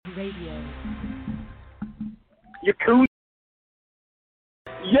Radio. Yakuza.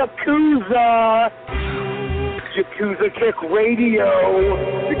 Yakuza Kick Radio.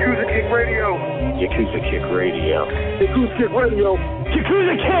 Yakuza Kick Radio. Yakuza Kick Radio. Yakuza Kick Radio.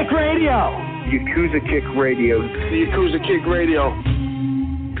 Yakuza Kick Radio. Yakuza Kick Radio. The Yakuza Kick Radio.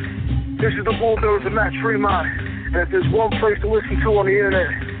 This is the bulldozer Matt Tremont. And if there's one place to listen to on the internet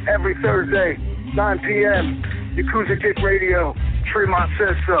every Thursday, 9 p.m., Yakuza Kick Radio. Tremont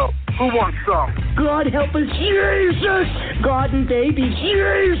says so. Who wants some? God help us, Jesus! God and baby,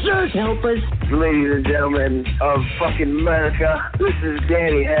 Jesus help us! Ladies and gentlemen of fucking America, this is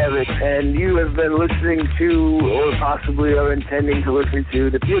Danny Havoc, and you have been listening to, or possibly are intending to listen to,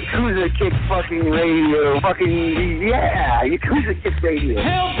 the Yakuza Kick fucking radio. Fucking, yeah! Yakuza Kick Radio.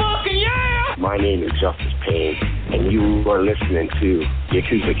 Hell fucking yeah! My name is Justice Payne, and you are listening to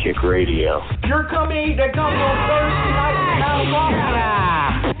Yakuza Kick Radio. Your company that comes on Thursday night in California.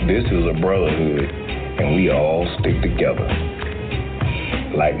 This is a brotherhood, and we all stick together.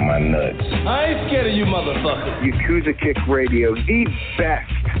 Like my nuts. I ain't scared of you, motherfucker. Yakuza Kick Radio, the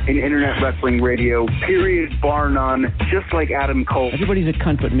best in internet wrestling radio, period, bar none, just like Adam Cole. Everybody's a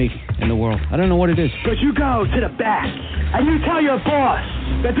cunt but me in the world. I don't know what it is. But you go to the back, and you tell your boss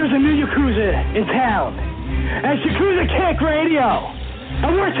that there's a new Yakuza in town. And it's Yakuza Kick Radio.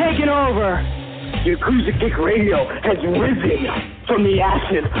 And we're taking over. Yakuza Kick Radio has risen from the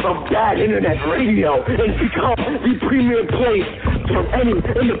ashes of bad internet radio and become the premier place for any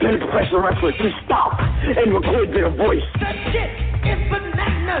independent professional wrestler to stop and record their voice. That shit is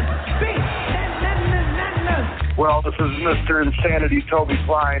bananas, big bananas. Well, this is Mr. Insanity Toby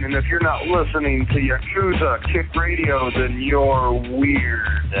Klein, and if you're not listening to Yakuza Kick Radio, then you're weird.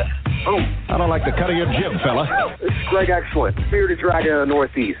 Oh, I don't like the cut of your jib, fella. This is Greg Excellent, Bearded Dragon of the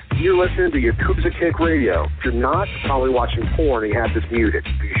Northeast. You're listening to Yakuza Kick Radio. If you're not, probably watching porn and you have this muted.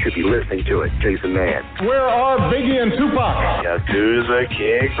 You should be listening to it. Jason Mann. Where are Biggie and Tupac? Yakuza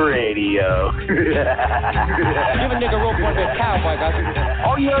Kick Radio. Give a nigga rope on that cowboy, guys.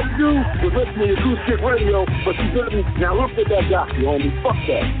 All you have to do is listen to Yakuza Kick Radio, but you didn't. Now look at that guy, you homie. Fuck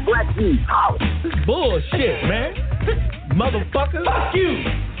that. Black dude, out. This is bullshit, man. Motherfucker. Fuck you!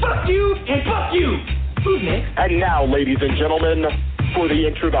 Fuck you and fuck you! Who's next? And now, ladies and gentlemen, for the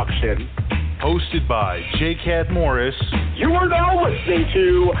introduction. Hosted by J. Cat Morris. You are now listening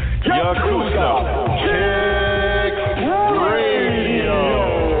to Yakuza Kick Radio.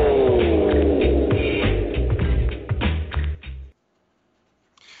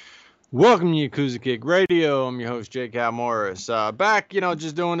 Welcome to Yakuza Kick Radio. I'm your host, J. Cat Morris. Back,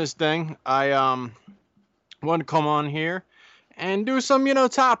 just doing this thing. I wanted to come on here and do some,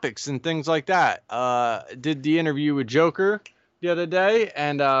 topics and things like that. Did the interview with Joker the other day,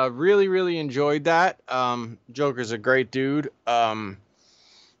 and really, really enjoyed that. Joker's a great dude. Again,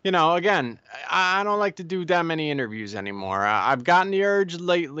 I don't like to do that many interviews anymore. I've gotten the urge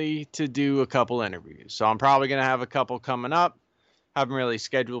lately to do a couple interviews, so I'm probably going to have a couple coming up. Haven't really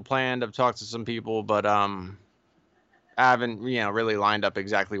scheduled planned. I've talked to some people, but I haven't, really lined up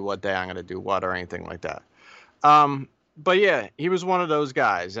exactly what day I'm going to do what or anything like that. But yeah, he was one of those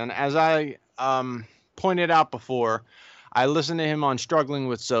guys. And as I pointed out before, I listened to him on Struggling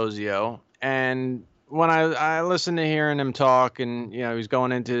with Sozio. And when I listened to hearing him talk and, he's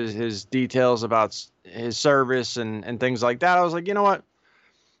going into his details about his service and things like that, I was like, you know what?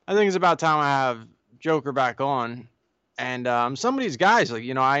 I think it's about time I have Joker back on. And some of these guys,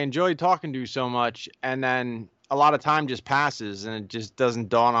 I enjoyed talking to so much. And then a lot of time just passes and it just doesn't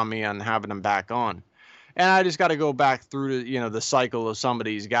dawn on me on having them back on. And I just got to go back through the cycle of some of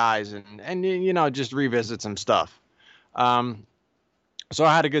these guys and just revisit some stuff. So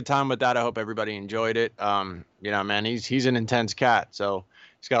I had a good time with that. I hope everybody enjoyed it. Man, he's an intense cat, so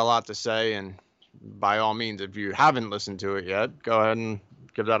he's got a lot to say. And by all means, if you haven't listened to it yet, go ahead and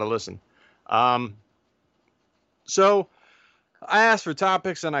give that a listen. So I asked for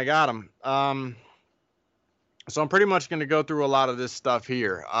topics and I got them. So I'm pretty much going to go through a lot of this stuff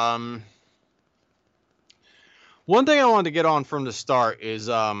here. One thing I wanted to get on from the start is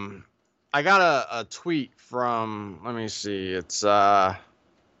I got a tweet from, let me see, it's the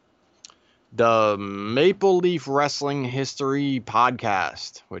Maple Leaf Wrestling History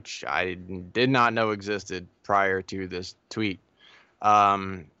Podcast, which I did not know existed prior to this tweet.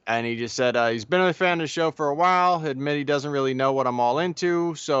 And he just said he's been a fan of the show for a while, admit he doesn't really know what I'm all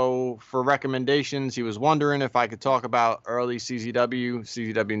into, so for recommendations, he was wondering if I could talk about early CZW in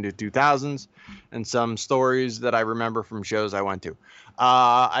the 2000s, and some stories that I remember from shows I went to.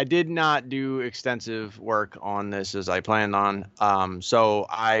 I did not do extensive work on this as I planned on, so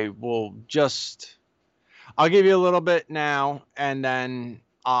I'll give you a little bit now, and then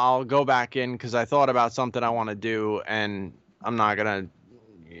I'll go back in because I thought about something I want to do, and I'm not gonna,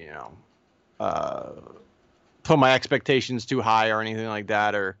 put my expectations too high or anything like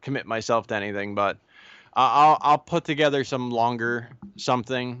that, or commit myself to anything. But I'll put together some longer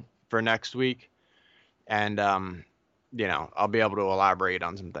something for next week, and I'll be able to elaborate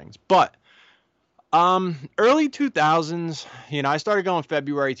on some things. But early 2000s, I started going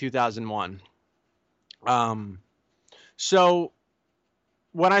February 2001. So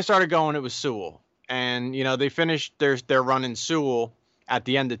when I started going, it was Sewell, and they finished their run in Sewell at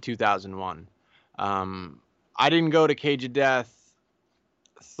the end of 2001. I didn't go to Cage of Death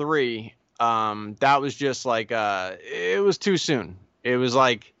 3. That was just like it was too soon. It was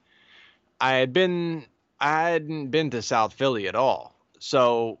like I hadn't been to South Philly at all.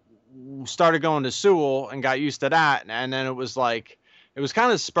 So started going to Sewell and got used to that, and then it was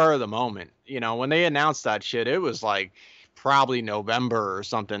kind of spur of the moment. When they announced that shit, it was like probably November or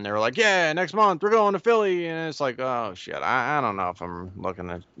something. They were like, yeah, next month we're going to Philly, and it's like, oh shit, I don't know if I'm looking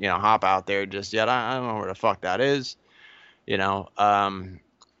to hop out there just yet. I don't know where the fuck that is. So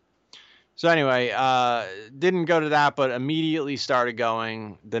anyway, didn't go to that, but immediately started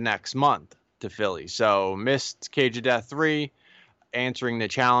going the next month to Philly. So missed Cage of Death 3. Answering the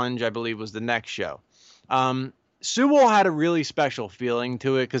Challenge, I believe, was the next show. Sewell had a really special feeling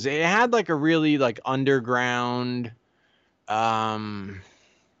to it because it had like a really like underground. I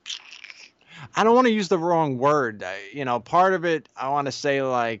don't want to use the wrong word. Part of it I want to say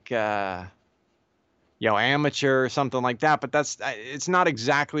like amateur or something like that, but it's not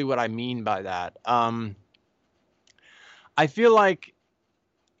exactly what I mean by that. I feel like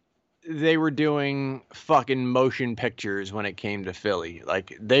they were doing fucking motion pictures when it came to Philly.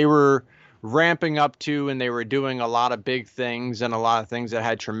 Like they were ramping up to, and they were doing a lot of big things and a lot of things that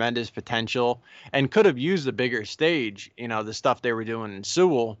had tremendous potential and could have used a bigger stage, the stuff they were doing in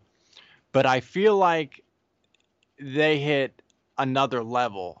Sewell. But I feel like they hit another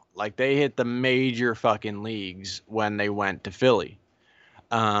level. Like they hit the major fucking leagues when they went to Philly.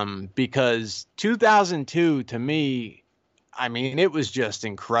 Because 2002 to me, I mean, it was just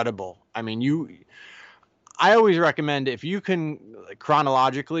incredible. I mean, I always recommend if you can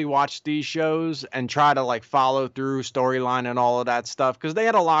chronologically watch these shows and try to like follow through storyline and all of that stuff, because they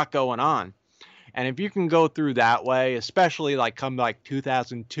had a lot going on. And if you can go through that way, especially like come like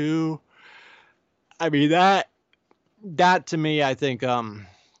 2002, I mean, that to me, I think,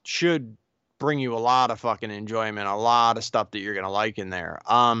 should bring you a lot of fucking enjoyment, a lot of stuff that you're going to like in there.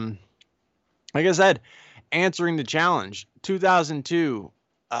 Like I said, Answering the Challenge, 2002.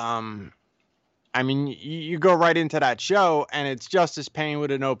 I mean, you go right into that show, and it's Justice Payne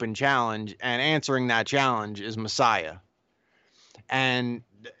with an open challenge, and answering that challenge is Messiah. And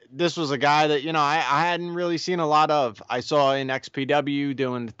this was a guy that, I hadn't really seen a lot of. I saw in XPW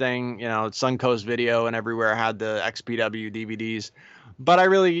doing the thing, Suncoast Video and everywhere had the XPW DVDs. But I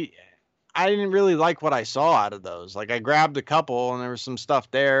didn't really like what I saw out of those. Like I grabbed a couple and there was some stuff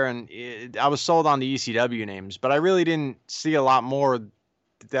there, and I was sold on the ECW names, but I really didn't see a lot more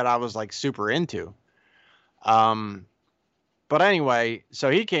that I was like super into. But anyway, so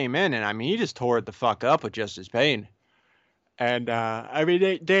he came in, and I mean, he just tore it the fuck up with Justice Payne. And I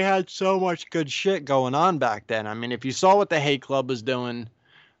mean, they had so much good shit going on back then. I mean, if you saw what the Hate Club was doing,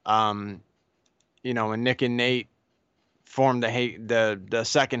 when Nick and Nate formed the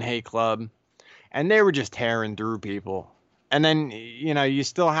second Hate Club, and they were just tearing through people. And then, you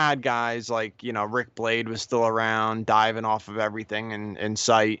still had guys like, Rick Blade was still around, diving off of everything in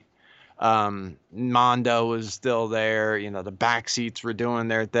sight. Mondo was still there. The backseats were doing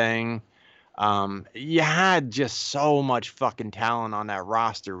their thing. You had just so much fucking talent on that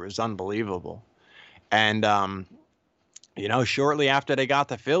roster. It was unbelievable. And, shortly after they got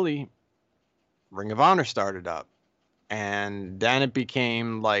to Philly, Ring of Honor started up. And then it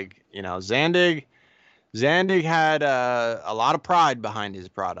became like, Zandig had a lot of pride behind his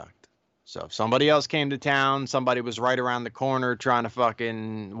product. So if somebody else came to town, somebody was right around the corner trying to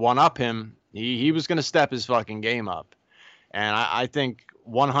fucking one-up him, he was going to step his fucking game up. And I think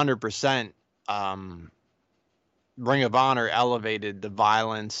 100% Ring of Honor elevated the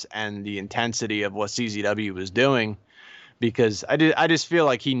violence and the intensity of what CZW was doing, because I just feel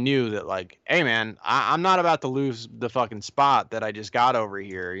like he knew that, like, hey man, I'm not about to lose the fucking spot that I just got over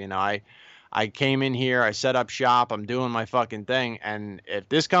here. I came in here, I set up shop, I'm doing my fucking thing, and if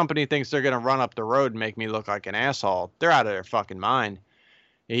this company thinks they're gonna run up the road and make me look like an asshole, they're out of their fucking mind.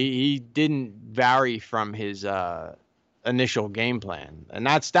 He didn't vary from his initial game plan, and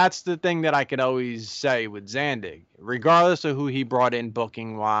that's the thing that I could always say with Zandig, regardless of who he brought in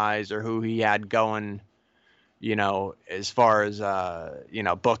booking wise or who he had going as far as,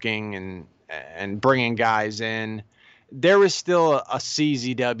 booking and bringing guys in. There was still a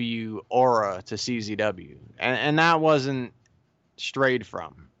CZW aura to CZW. And that wasn't strayed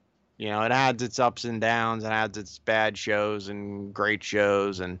from. It has its ups and downs. It has its bad shows and great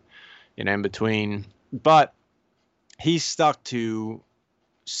shows and, in between. But he stuck to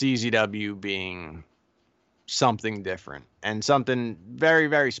CZW being something different and something very,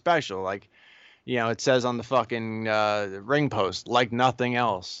 very special. Like, it says on the fucking ring post, like nothing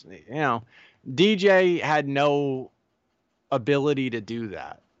else. DJ had no ability to do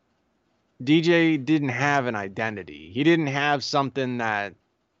that. DJ didn't have an identity. He didn't have something that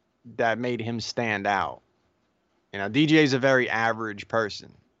made him stand out. DJ's a very average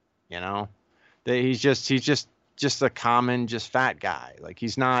person. He's just a common, just fat guy. Like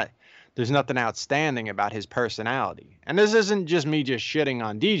there's nothing outstanding about his personality. And this isn't just me just shitting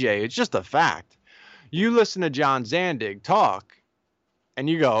on DJ. It's just a fact. You listen to John Zandig talk and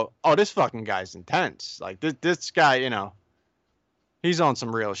you go, oh, this fucking guy's intense. Like this guy, he's on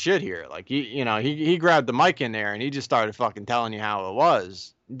some real shit here. Like he grabbed the mic in there and he just started fucking telling you how it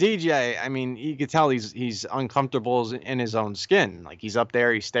was. DJ, I mean, you could tell he's uncomfortable in his own skin. Like he's up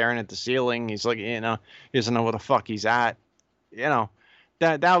there, he's staring at the ceiling. He's like, he doesn't know where the fuck he's at.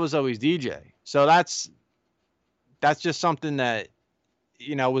 That was always DJ. So that's just something that,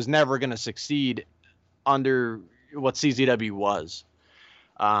 was never going to succeed under what CZW was.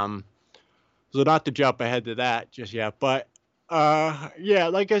 So not to jump ahead to that just yet, but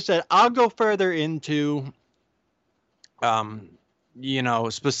like I said, I'll go further into,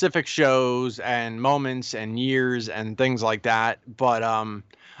 specific shows and moments and years and things like that. But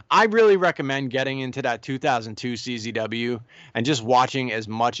I really recommend getting into that 2002 CZW and just watching as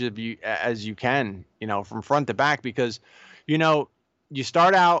much of you as you can, from front to back, because, you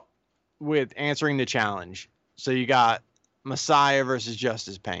start out with Answering the Challenge. So you got Messiah versus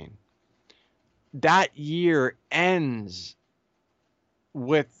Justice Pain. That year ends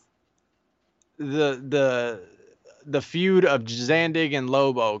with the feud of Zandig and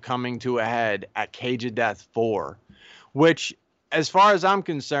Lobo coming to a head at Cage of Death 4, which, as far as I'm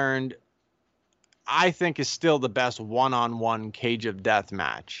concerned, I think is still the best one-on-one Cage of Death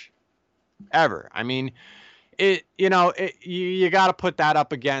match ever. I mean, you got to put that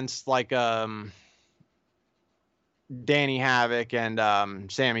up against like Danny Havoc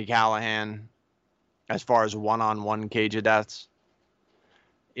and Sami Callihan as far as one-on-one Cage of Deaths.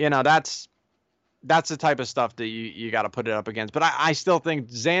 That's the type of stuff that you got to put it up against. But I still think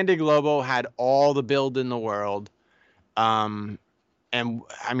Zandig Lobo had all the build in the world. And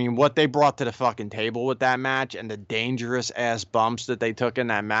I mean, what they brought to the fucking table with that match and the dangerous ass bumps that they took in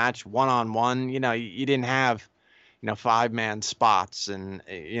that match, one-on-one, you didn't have, 5-man spots, and,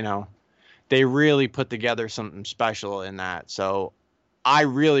 they really put together something special in that. So I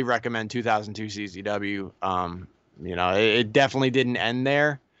really recommend 2002 CZW. It definitely didn't end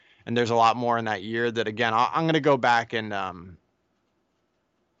there. And there's a lot more in that year that, again, I'm going to go back and,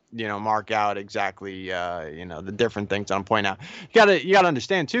 mark out exactly, the different things I'm pointing out. You gotta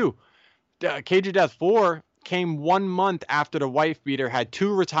understand too, Cage of Death 4 came 1 month after the Wife Beater had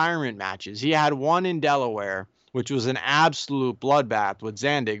 2 retirement matches. He had one in Delaware, which was an absolute bloodbath with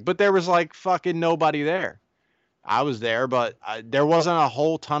Zandig, but there was like fucking nobody there. I was there, but there wasn't a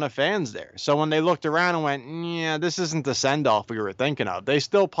whole ton of fans there. So when they looked around and went, yeah, this isn't the send-off we were thinking of, they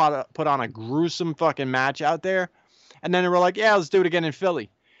still put on a gruesome fucking match out there. And then they were like, yeah, let's do it again in Philly.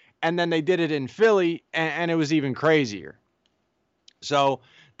 And then they did it in Philly, and it was even crazier. So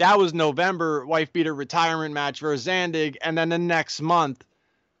that was November, Wife Beater retirement match versus Zandig. And then the next month,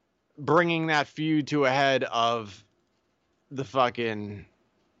 bringing that feud to a head of the fucking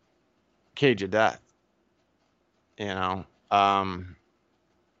Cage of Death. And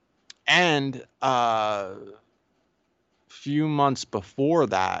few months before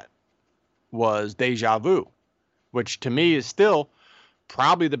that was Deja Vu, which to me is still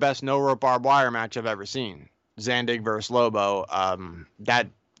probably the best no rope barbed wire match I've ever seen. Zandig versus Lobo. That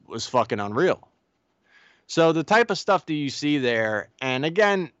was fucking unreal. So the type of stuff that you see there, and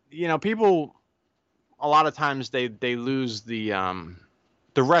again, people a lot of times they lose the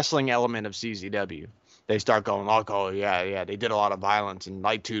wrestling element of CZW. They start going, oh yeah, they did a lot of violence and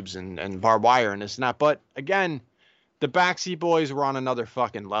light tubes and barbed wire and this and that. But again, the Backseat Boys were on another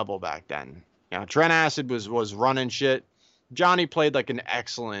fucking level back then. Trent Acid was running shit. Johnny played like an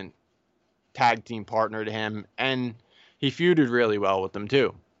excellent tag team partner to him, and he feuded really well with them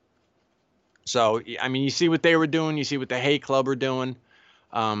too. So, I mean, you see what they were doing. You see what the Hate Club were doing.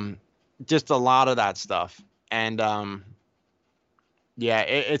 Just a lot of that stuff. And,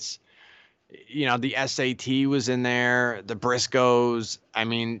 it's You know, the SAT was in there, the Briscoes. I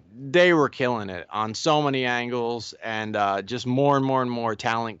mean, they were killing it on so many angles, and just more and more and more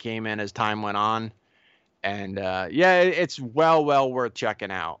talent came in as time went on. And yeah, it's well worth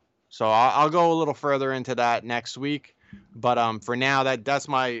checking out. So I'll go a little further into that next week. But for now, that's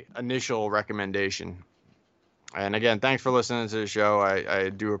my initial recommendation. And again, thanks for listening to the show. I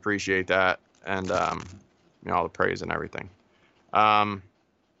do appreciate that, and all the praise and everything.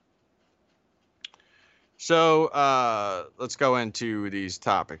 So let's go into these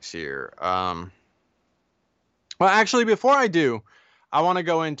topics here. Well, actually, before I do, I want to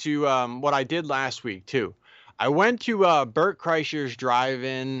go into what I did last week too. I went to Bert Kreischer's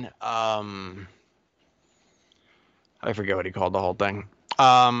drive-in. I forget what he called the whole thing.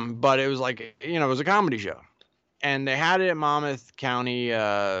 But it was like, it was a comedy show. And they had it at Monmouth County,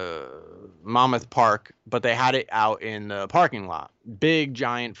 Monmouth Park, but they had it out in the parking lot. Big,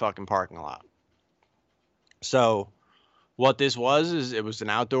 giant fucking parking lot. So what this was is it was an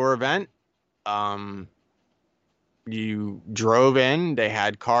outdoor event. You drove in. They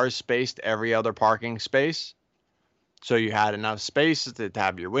had cars spaced every other parking space. So you had enough space to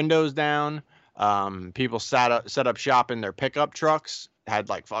have your windows down. People set up shop in their pickup trucks. Had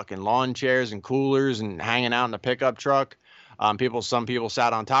like fucking lawn chairs and coolers and hanging out in the pickup truck. Some people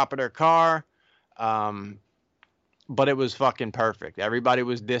sat on top of their car. But it was fucking perfect. Everybody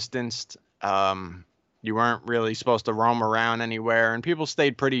was distanced. You weren't really supposed to roam around anywhere, and people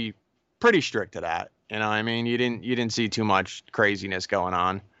stayed pretty strict to that. You know what I mean? You didn't see too much craziness going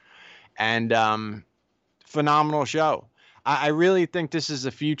on. And phenomenal show. I really think this is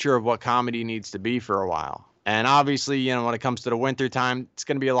the future of what comedy needs to be for a while. And obviously, when it comes to the winter time, it's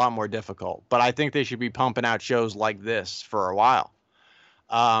going to be a lot more difficult. But I think they should be pumping out shows like this for a while.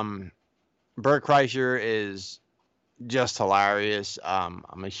 Bert Kreischer is just hilarious.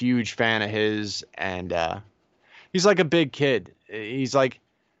 I'm a huge fan of his, and he's like a big kid. He's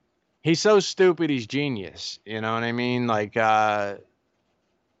so stupid, he's genius. You know what I mean? Like,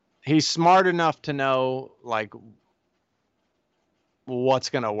 he's smart enough to know, like, what's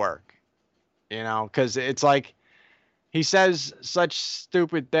going to work, because it's like he says such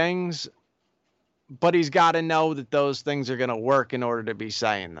stupid things, but he's got to know that those things are going to work in order to be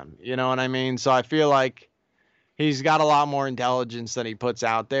saying them. You know what I mean? So I feel like he's got a lot more intelligence than he puts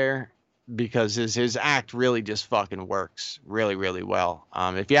out there, because his act really just fucking works really, really well.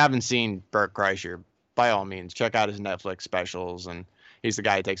 If you haven't seen Bert Kreischer, by all means, check out his Netflix specials. And he's the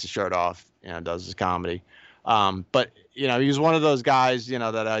guy who takes his shirt off, does his comedy. But, he was one of those guys,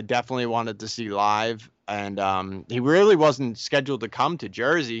 that I definitely wanted to see live. And he really wasn't scheduled to come to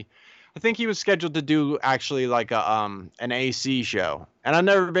Jersey. I think he was scheduled to do actually like an AC show. And I've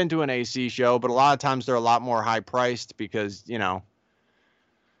never been to an AC show, but a lot of times they're a lot more high priced because,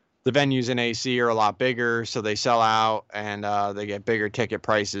 the venues in AC are a lot bigger, so they sell out and they get bigger ticket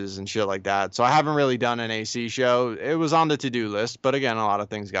prices and shit like that. So I haven't really done an AC show. It was on the to-do list, but again, a lot of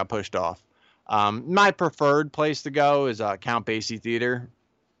things got pushed off. My preferred place to go is Count Basie Theater.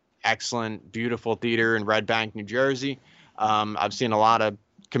 Excellent, beautiful theater in Red Bank, New Jersey. I've seen a lot of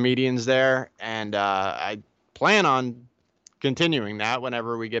comedians there, and I plan on continuing that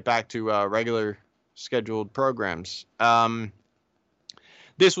whenever we get back to regular scheduled programs.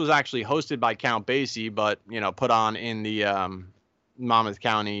 This was actually hosted by Count Basie, but put on in the Monmouth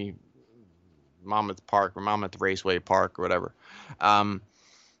County, Monmouth Park or Monmouth Raceway Park or whatever.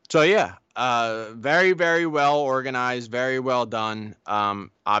 So yeah, very, very well organized, very well done.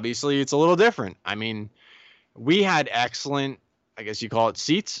 Obviously, it's a little different. I mean, we had excellent, I guess you call it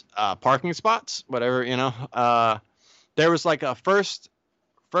seats, parking spots, whatever, there was like a first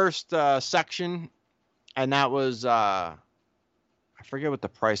section, and that was, I forget what the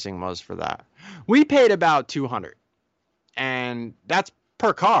pricing was for that. We paid about $200, and that's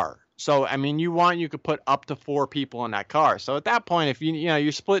per car. So, I mean, you could put up to 4 people in that car. So at that point, if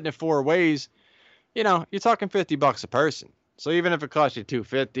you're splitting it 4 ways, you're talking $50 a person. So even if it costs you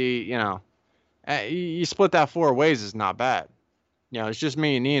 $250, you split that 4 ways is not bad. It's just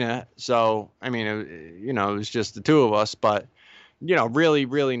me and Nina. So, I mean, it was just the 2 of us, but, really,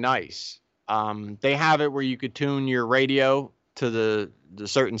 really nice. They have it where you could tune your radio to the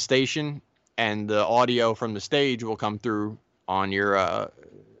certain station, and the audio from the stage will come through on your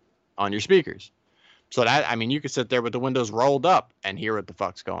speakers. So that, I mean, you could sit there with the windows rolled up and hear what the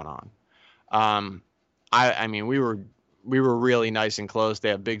fuck's going on. I mean, we were really nice and close. They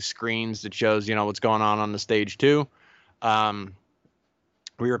have big screens that shows, what's going on the stage too.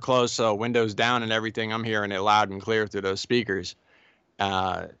 We were close, so windows down and everything. I'm hearing it loud and clear through those speakers.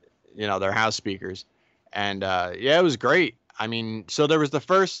 They're house speakers. And, yeah, it was great. I mean, so there was the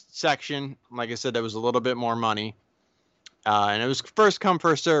first section. Like I said, there was a little bit more money. And it was first come,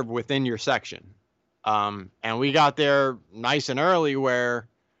 first serve within your section. And we got there nice and early where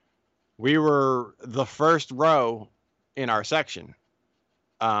we were the first row in our section.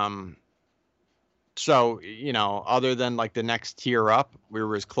 So, you know, other than like the next tier up, we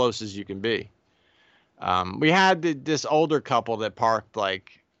were as close as you can be. We had this older couple that parked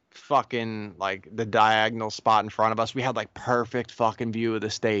like fucking like the diagonal spot in front of us. We had like perfect fucking view of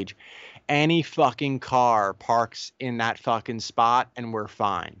the stage. Any fucking car parks in that fucking spot and we're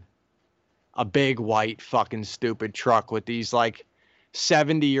fine. A big white fucking stupid truck with these like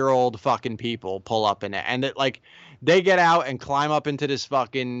 70-year-old fucking people pull up in it, and it like they get out and climb up into this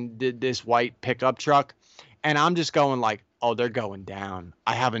fucking this white pickup truck, and I'm just going like, oh, they're going down.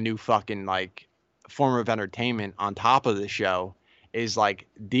 I have a new fucking like form of entertainment on top of the show. Is like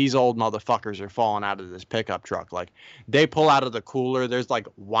these old motherfuckers are falling out of this pickup truck. Like they pull out of the cooler. There's like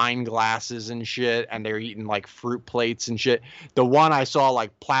wine glasses and shit, and they're eating like fruit plates and shit. The one I saw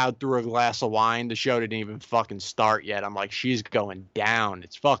like plowed through a glass of wine. The show didn't even fucking start yet. I'm like, she's going down.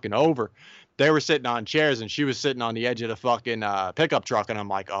 It's fucking over. They were sitting on chairs and she was sitting on the edge of the fucking pickup truck. And I'm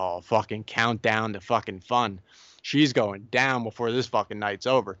like, oh, fucking countdown to fucking fun. She's going down before this fucking night's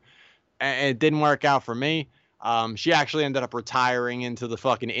over. And it didn't work out for me. She actually ended up retiring into the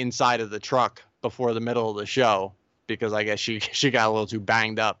fucking inside of the truck before the middle of the show because I guess she got a little too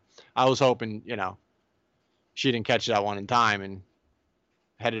banged up. I was hoping, you know, she didn't catch that one in time and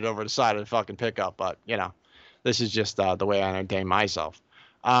headed over the side of the fucking pickup. But, you know, this is just the way I entertain myself.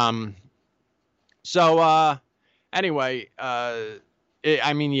 Anyway,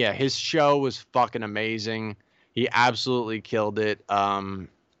 I mean, yeah, his show was fucking amazing. He absolutely killed it.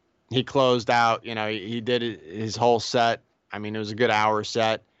 He closed out, you know, he did his whole set. I mean, it was a good hour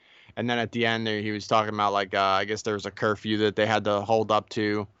set. And then at the end there, he was talking about like, I guess there was a curfew that they had to hold up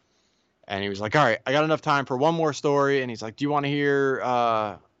to. And he was like, all right, I got enough time for one more story. And he's like, do you want to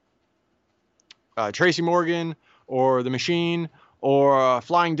hear Tracy Morgan or The Machine or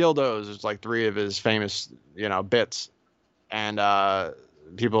Flying Dildos? It's like three of his famous, you know, bits. And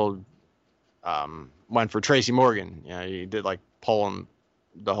people went for Tracy Morgan. You know, he did like polling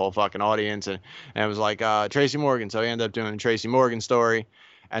the whole fucking audience, and it was like Tracy Morgan. So he ended up doing a Tracy Morgan story,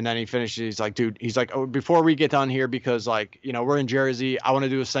 and then he finished. He's like, dude, he's like, oh, before we get done here, because like, you know, we're in Jersey, I want to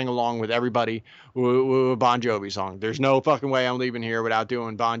do a sing along with everybody with a Bon Jovi song. There's no fucking way I'm leaving here without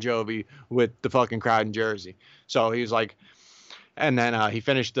doing Bon Jovi with the fucking crowd in Jersey. So he's like, and then he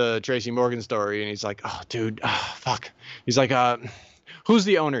finished the Tracy Morgan story, and he's like, oh, dude, fuck. He's like, who's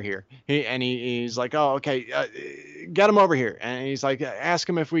the owner here? He's like, oh, okay, get him over here. And he's like, ask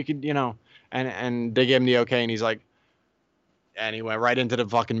him if we could, you know, and they gave him the okay. And he's like, and he went right into the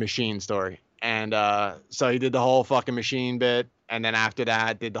fucking Machine story. And so he did the whole fucking Machine bit. And then after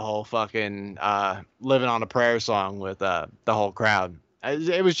that, did the whole fucking Living on a Prayer song with the whole crowd.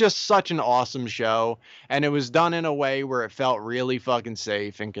 It was just such an awesome show. And it was done in a way where it felt really fucking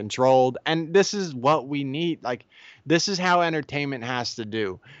safe and controlled. And this is what we need. Like, this is how entertainment has to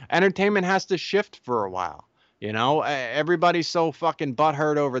do. Entertainment has to shift for a while. You know, everybody's so fucking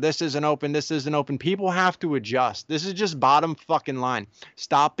butthurt over this isn't open, this isn't open. People have to adjust. This is just bottom fucking line.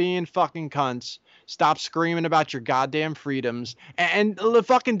 Stop being fucking cunts. Stop screaming about your goddamn freedoms and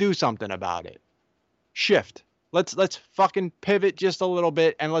fucking do something about it. Shift. Let's fucking pivot just a little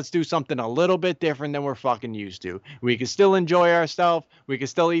bit and let's do something a little bit different than we're fucking used to. We can still enjoy ourselves. We can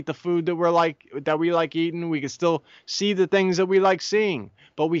still eat the food that we like eating. We can still see the things that we like seeing.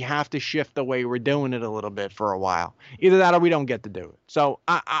 But we have to shift the way we're doing it a little bit for a while. Either that or we don't get to do it. So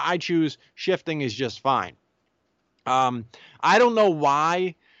I choose shifting is just fine. I don't know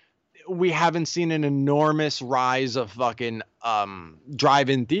why we haven't seen an enormous rise of fucking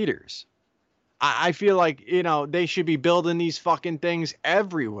drive-in theaters. I feel like, you know, they should be building these fucking things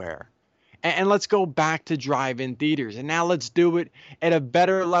everywhere. And let's go back to drive-in theaters. And now let's do it at a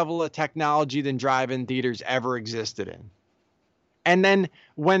better level of technology than drive-in theaters ever existed in. And then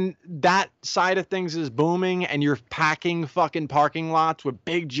when that side of things is booming and you're packing fucking parking lots with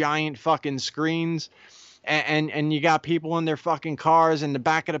big giant fucking screens and you got people in their fucking cars in the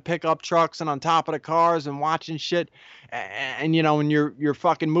back of the pickup trucks and on top of the cars and watching shit. And you know, when you're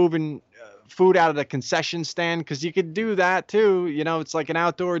fucking moving food out of the concession stand, because you could do that too. You know, it's like an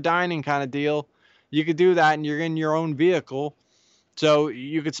outdoor dining kind of deal. You could do that and you're in your own vehicle. So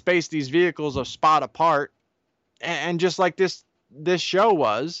you could space these vehicles a spot apart. And just like this show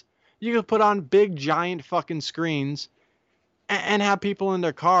was, you could put on big giant fucking screens and have people in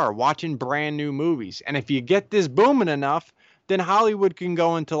their car watching brand new movies. And if you get this booming enough, then Hollywood can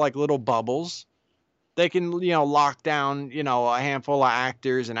go into like little bubbles They can, lock down, a handful of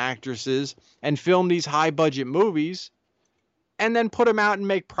actors and actresses and film these high budget movies and then put them out and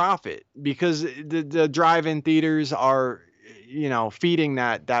make profit because the drive-in theaters are, feeding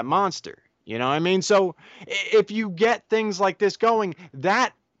that monster. You know what I mean? So if you get things like this going,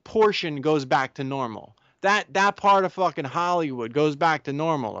 that portion goes back to normal. That part of fucking Hollywood goes back to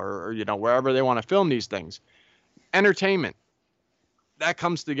normal or wherever they want to film these things. Entertainment. That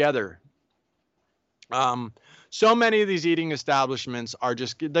comes together. So many of these eating establishments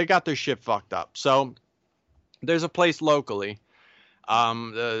they got their shit fucked up. So there's a place locally.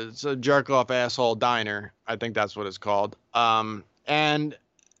 It's a jerk off asshole diner. I think that's what it's called. And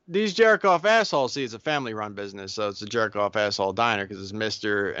these jerk off assholes, see, it's a family run business. So it's a jerk off asshole diner because it's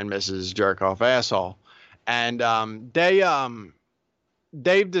Mr. and Mrs. Jerk Off Asshole. And,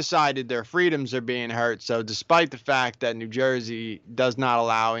 they've decided their freedoms are being hurt. So despite the fact that New Jersey does not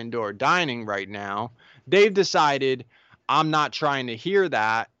allow indoor dining right now, they've decided, I'm not trying to hear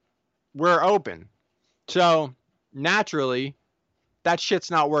that. We're open. So naturally, that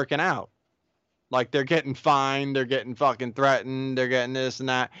shit's not working out. Like, they're getting fined, they're getting fucking threatened, they're getting this and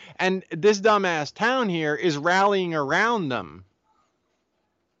that. And this dumbass town here is rallying around them,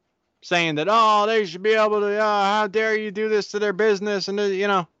 saying that, oh, they should be able to, how dare you do this to their business, and,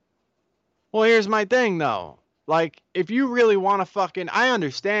 Well, here's my thing, though. Like, if you really want to fucking, I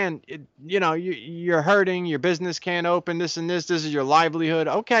understand, you're hurting, your business can't open, this and this is your livelihood.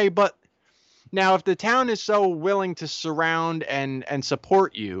 Okay, but now if the town is so willing to surround and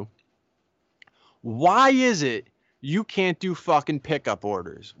support you, why is it you can't do fucking pickup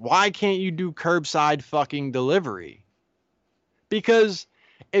orders? Why can't you do curbside fucking delivery? Because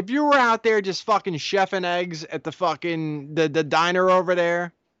if you were out there just fucking chefing eggs at the fucking, the diner over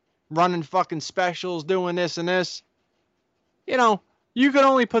there, running fucking specials, doing this and this, you could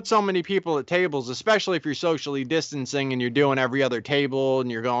only put so many people at tables, especially if you're socially distancing and you're doing every other table and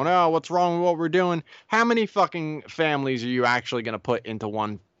you're going, oh, what's wrong with what we're doing? How many fucking families are you actually going to put into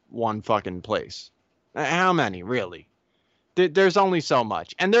one fucking place? How many, really? There's only so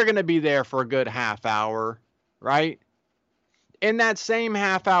much. And they're going to be there for a good half hour, right? In that same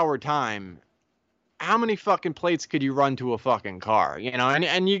half hour time, how many fucking plates could you run to a fucking car?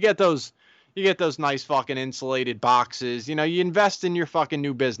 And you get those nice fucking insulated boxes. You invest in your fucking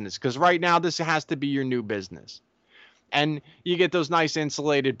new business, because right now this has to be your new business. And you get those nice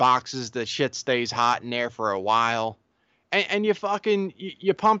insulated boxes that shit stays hot in there for a while. And you fucking,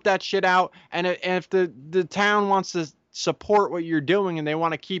 you pump that shit out. And if the town wants to support what you're doing and they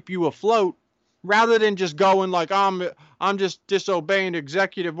want to keep you afloat, rather than just going like, I'm just disobeying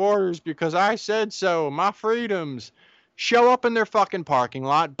executive orders because I said so, my freedoms. Show up in their fucking parking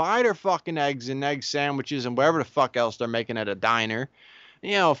lot, buy their fucking eggs and egg sandwiches and whatever the fuck else they're making at a diner.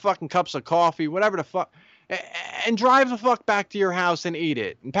 Fucking cups of coffee, whatever the fuck. And drive the fuck back to your house and eat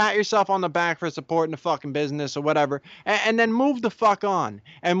it. And pat yourself on the back for supporting the fucking business or whatever. And then move the fuck on.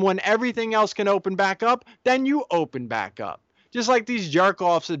 And when everything else can open back up, then you open back up. Just like these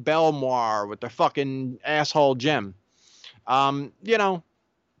jerk-offs at Belmar with their fucking asshole gym. Go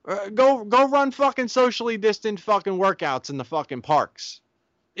run fucking socially distant fucking workouts in the fucking parks.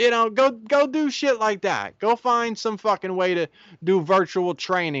 Go do shit like that. Go find some fucking way to do virtual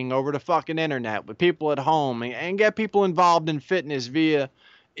training over the fucking internet with people at home and get people involved in fitness via,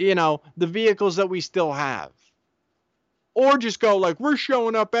 the vehicles that we still have. Or just go like, we're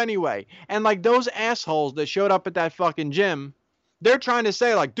showing up anyway. And like those assholes that showed up at that fucking gym, they're trying to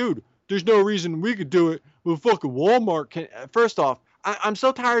say like, dude, there's no reason we could do it. Well, fucking Walmart can. First off, I'm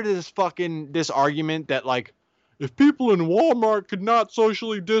so tired of this argument that like, if people in Walmart could not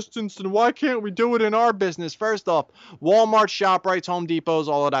socially distance, then why can't we do it in our business? First off, Walmart, ShopRites, Home Depots,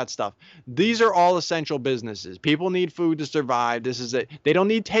 all of that stuff. These are all essential businesses. People need food to survive. This is it. They don't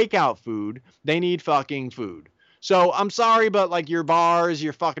need takeout food. They need fucking food. So I'm sorry, but like your bars,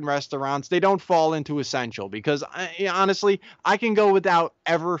 your fucking restaurants, they don't fall into essential because honestly, I can go without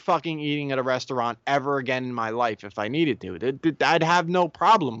ever fucking eating at a restaurant ever again in my life if I needed to. I'd have no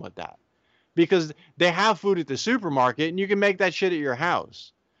problem with that because they have food at the supermarket and you can make that shit at your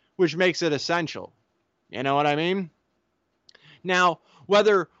house, which makes it essential. You know what I mean? Now,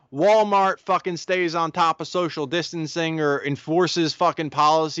 whether Walmart fucking stays on top of social distancing or enforces fucking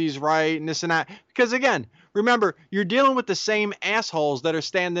policies right and this and that. Because again, remember, you're dealing with the same assholes that are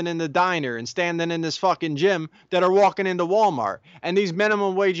standing in the diner and standing in this fucking gym that are walking into Walmart. And these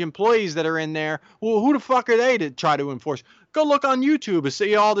minimum wage employees that are in there, well, who the fuck are they to try to enforce? Go look on YouTube and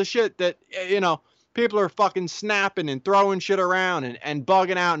see all the shit that, people are fucking snapping and throwing shit around and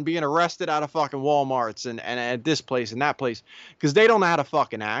bugging out and being arrested out of fucking Walmarts and at this place and that place because they don't know how to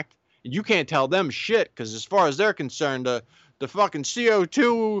fucking act. You can't tell them shit because as far as they're concerned, the fucking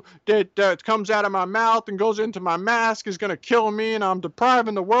CO2 that comes out of my mouth and goes into my mask is going to kill me, and I'm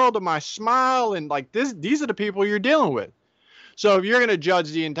depriving the world of my smile. And like these are the people you're dealing with. So if you're going to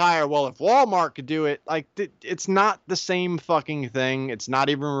judge the entire, well, if Walmart could do it, like it's not the same fucking thing. It's not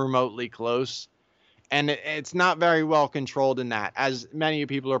even remotely close. And it's not very well controlled in that, as many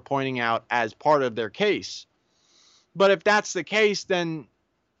people are pointing out as part of their case. But if that's the case, then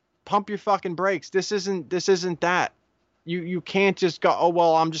pump your fucking brakes. This isn't that. You can't just go, oh,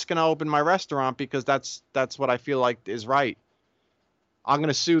 well, I'm just going to open my restaurant because that's what I feel like is right. I'm going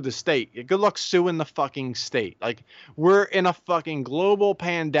to sue the state. Good luck suing the fucking state. Like, we're in a fucking global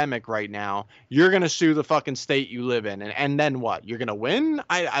pandemic right now. You're going to sue the fucking state you live in. And then what? You're going to win?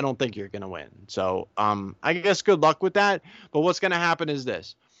 I don't think you're going to win. So, I guess good luck with that. But what's going to happen is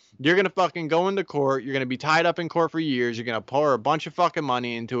this. You're going to fucking go into court. You're going to be tied up in court for years. You're going to pour a bunch of fucking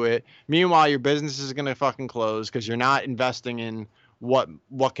money into it. Meanwhile, your business is going to fucking close because you're not investing in what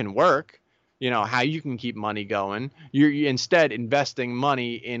can work. You know, how you can keep money going. You're instead investing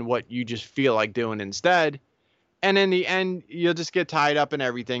money in what you just feel like doing instead. And in the end, you'll just get tied up in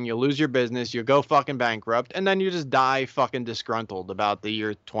everything. You'll lose your business. You'll go fucking bankrupt. And then you just die fucking disgruntled about the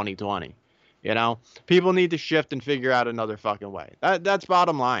year 2020. You know, people need to shift and figure out another fucking way. That's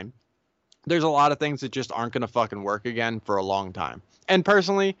bottom line. There's a lot of things that just aren't going to fucking work again for a long time. And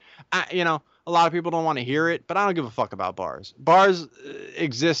personally, a lot of people don't want to hear it, but I don't give a fuck about bars. Bars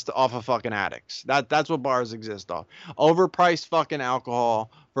exist off of fucking addicts. That's what bars exist off. Overpriced fucking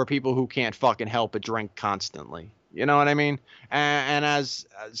alcohol for people who can't fucking help but drink constantly. You know what I mean? And as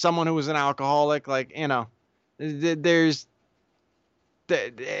someone who was an alcoholic, like, you know, it's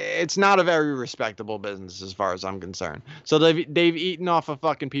not a very respectable business as far as I'm concerned. So they've eaten off of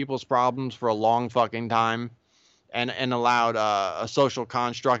fucking people's problems for a long fucking time. And allowed a social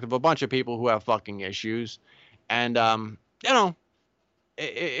construct of a bunch of people who have fucking issues. And,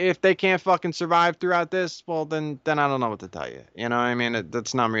 if they can't fucking survive throughout this, well, then I don't know what to tell you. You know what I mean?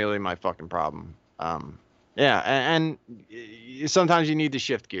 That's not really my fucking problem. And sometimes you need to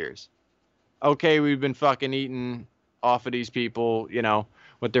shift gears. Okay, we've been fucking eating off of these people, you know,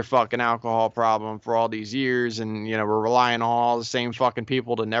 with their fucking alcohol problem for all these years. And, you know, we're relying on all the same fucking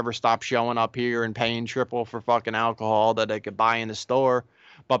people to never stop showing up here and paying triple for fucking alcohol that they could buy in the store.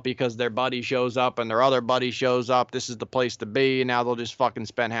 But because their buddy shows up and their other buddy shows up, this is the place to be. And now they'll just fucking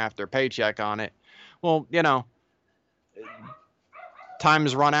spend half their paycheck on it. Well, you know, time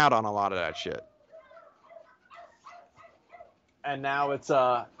has run out on a lot of that shit. And now it's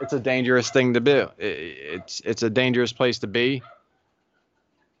a dangerous thing to do. It's a dangerous place to be.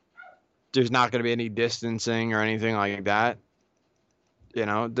 There's not going to be any distancing or anything like that. You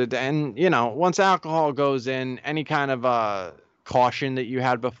know, and, you know, once alcohol goes in, any kind of caution that you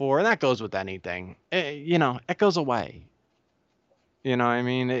had before, and that goes with anything, it goes away. You know what I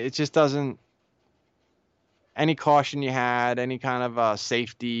mean? It just doesn't, any caution you had, any kind of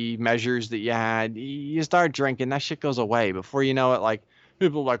safety measures that you had, you start drinking, that shit goes away. Before you know it, like,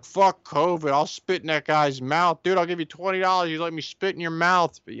 people are like, fuck COVID, I'll spit in that guy's mouth. Dude, I'll give you $20, you let me spit in your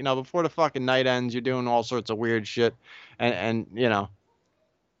mouth. But, you know, before the fucking night ends, you're doing all sorts of weird shit. And you know,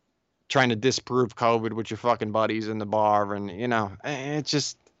 trying to disprove COVID with your fucking buddies in the bar. And, you know, it's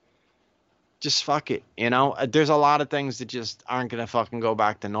just fuck it. You know, there's a lot of things that just aren't going to fucking go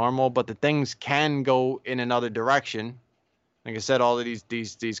back to normal. But the things can go in another direction. Like I said, all of these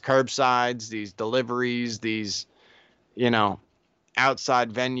curbsides, these deliveries, these, you know, outside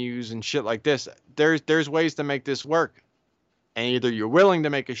venues and shit like this, there's ways to make this work. And either you're willing to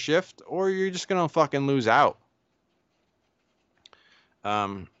make a shift or you're just gonna fucking lose out.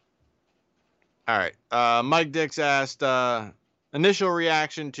 All right. Mike Dix asked, initial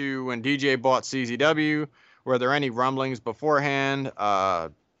reaction to when DJ bought CZW. Were there any rumblings beforehand?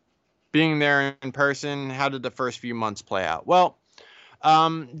 Being there in person, how did the first few months play out? Well,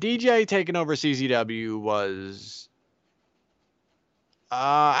 DJ taking over CZW was,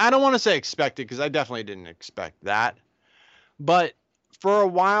 I don't want to say expected, because I definitely didn't expect that. But for a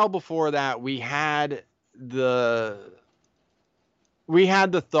while before that, we had the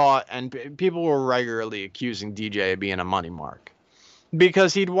thought, and people were regularly accusing DJ of being a money mark,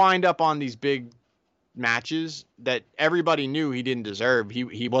 because he'd wind up on these big matches that everybody knew he didn't deserve.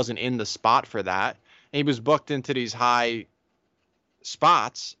 He wasn't in the spot for that. And he was booked into these high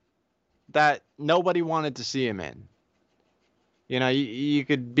spots that nobody wanted to see him in. You know, you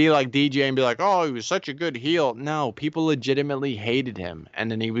could be like DJ and be like, oh, he was such a good heel. No, people legitimately hated him. And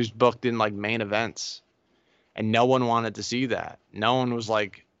then he was booked in like main events. And no one wanted to see that. No one was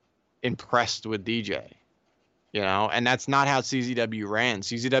like impressed with DJ. you know, and that's not how CZW ran.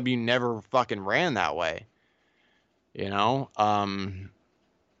 CZW never fucking ran that way, you know.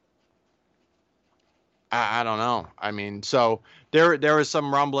 I don't know. I mean, so there was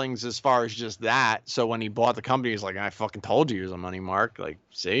some rumblings as far as just that. So when he bought the company, he's like, I fucking told you he was a money mark. Like,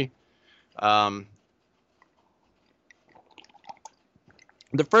 see? The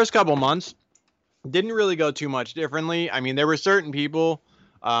first couple months didn't really go too much differently. I mean, there were certain people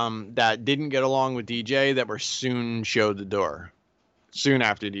that didn't get along with DJ that were soon showed the door. Soon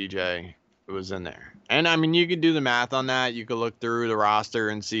after DJ was in there. And I mean, you could do the math on that. You could look through the roster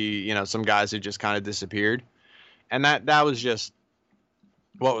and see, you know, some guys who just kind of disappeared. And that was just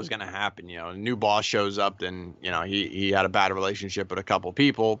what was going to happen. You know, a new boss shows up, then, you know, he had a bad relationship with a couple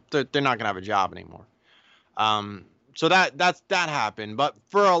people. They're not going to have a job anymore. So that happened. But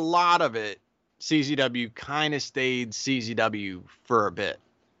for a lot of it, CZW kind of stayed CZW for a bit.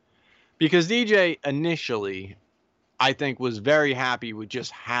 Because DJ initially, I think, was very happy with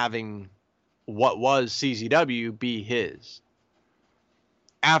just having what was CZW be his.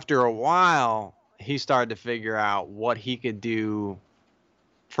 After a while, he started to figure out what he could do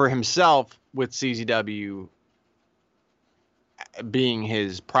for himself with CZW being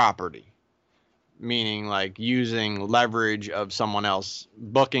his property. Meaning, like, using leverage of someone else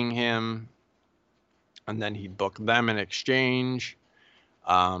booking him, and then he'd book them in exchange.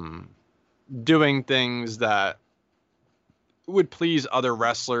 Doing things that would please other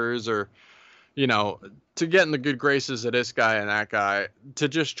wrestlers, or, you know, to get in the good graces of this guy and that guy, to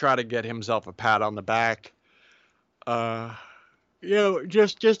just try to get himself a pat on the back. You know,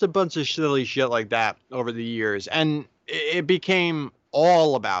 just a bunch of silly shit like that over the years. And it became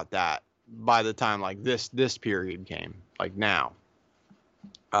all about that by the time, like, this period came, like now.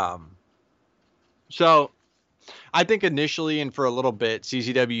 So I think initially and for a little bit,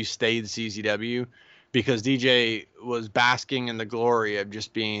 CZW stayed CZW because DJ was basking in the glory of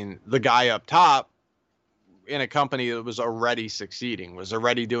just being the guy up top in a company that was already succeeding, was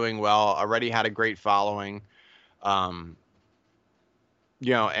already doing well, already had a great following, you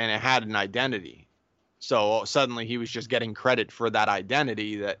know, and it had an identity. So suddenly he was just getting credit for that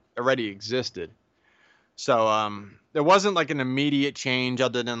identity that already existed. So there wasn't like an immediate change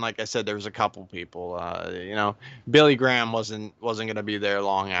other than, like I said, there was a couple people. You know, Billy Graham wasn't going to be there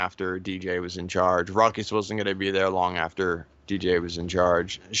long after DJ was in charge. Ruckus wasn't going to be there long after DJ was in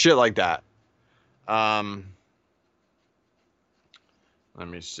charge. Shit like that. Let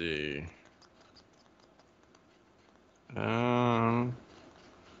me see. All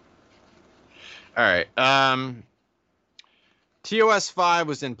right. TOS 5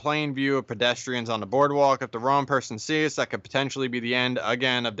 was in plain view of pedestrians on the boardwalk. If the wrong person sees, that could potentially be the end,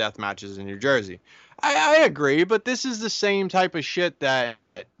 again, of death matches in New Jersey. I agree, but this is the same type of shit that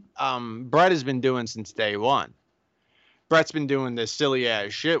Brett has been doing since day one. Brett's been doing this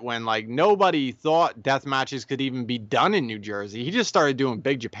silly-ass shit when, like, nobody thought death matches could even be done in New Jersey. He just started doing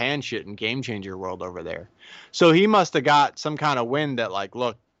Big Japan shit in Game Changer World over there. So he must have got some kind of wind that, like,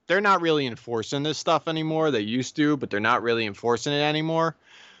 look, they're not really enforcing this stuff anymore. They used to, but they're not really enforcing it anymore.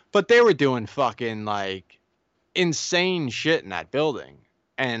 But they were doing fucking, like, insane shit in that building.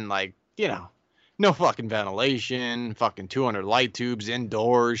 And, like, you know, no fucking ventilation, fucking 200 light tubes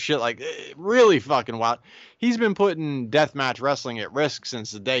indoors, shit like, really fucking wild. He's been putting deathmatch wrestling at risk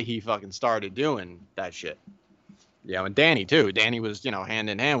since the day he fucking started doing that shit. Yeah, and Danny, too. Danny was, you know, hand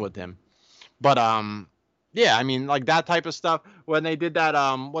in hand with him. But, yeah, I mean, like, that type of stuff. When they did that,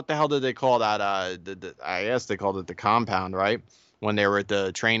 what the hell did they call that? I guess they called it the compound, right? When they were at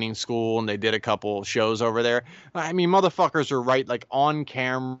the training school and they did a couple shows over there. I mean, motherfuckers are right, like, on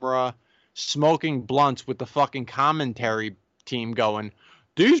camera, smoking blunts with the fucking commentary team going,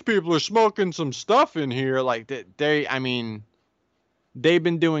 these people are smoking some stuff in here. Like, I mean, they've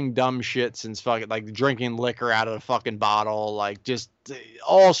been doing dumb shit since fucking, like, drinking liquor out of a fucking bottle, like, just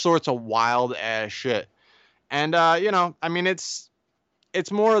all sorts of wild ass shit. And, you know, I mean, it's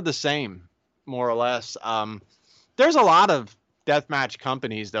more of the same, more or less. There's a lot of deathmatch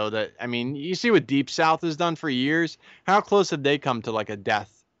companies, though, that, I mean, you see what Deep South has done for years. How close have they come to, like, a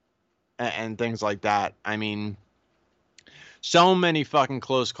death and things like that? I mean, so many fucking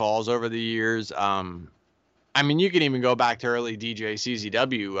close calls over the years. I mean, you can even go back to early DJ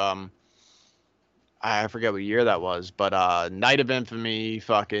CZW. I forget what year that was, but Night of Infamy,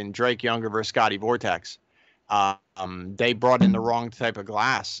 fucking Drake Younger versus Scotty Vortex. They brought in the wrong type of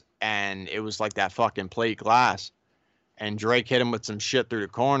glass, and it was like that fucking plate glass. And Drake hit him with some shit through the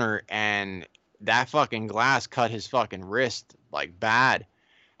corner, and that fucking glass cut his fucking wrist, like, bad.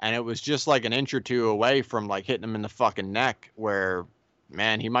 And it was just like an inch or two away from, like, hitting him in the fucking neck, where,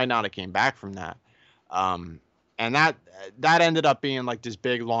 man, he might not have came back from that. And that ended up being like this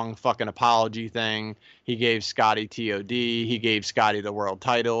big, long fucking apology thing. He gave Scotty TOD. He gave Scotty the world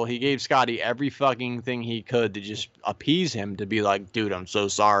title. He gave Scotty every fucking thing he could to just appease him, to be like, dude, I'm so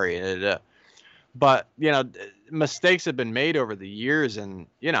sorry. But, you know, mistakes have been made over the years. And,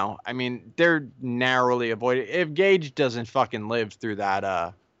 you know, I mean, they're narrowly avoided. If Gage doesn't fucking live through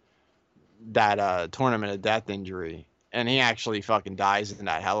that tournament of death injury, and he actually fucking dies in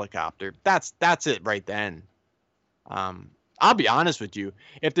that helicopter, that's it right then. I'll be honest with you.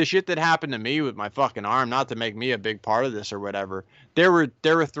 If the shit that happened to me with my fucking arm, not to make me a big part of this or whatever, there were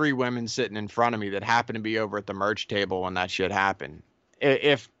 3 women sitting in front of me that happened to be over at the merch table when that shit happened.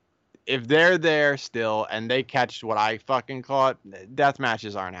 If they're there still and they catch what I fucking caught, death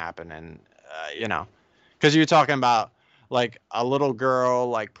matches aren't happening. You know, because you're talking about like a little girl,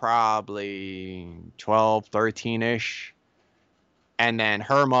 like probably 12, 13-ish, and then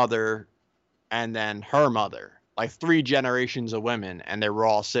her mother, and then her mother. Like 3 generations of women, and they were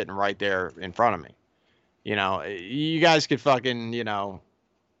all sitting right there in front of me. You know, you guys could fucking, you know,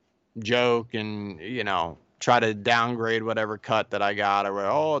 joke and, you know, try to downgrade whatever cut that I got, or,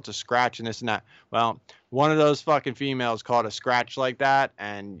 oh, it's a scratch and this and that. Well, one of those fucking females caught a scratch like that,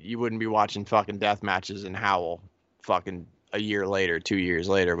 and you wouldn't be watching fucking death matches in Howell fucking a year later, 2 years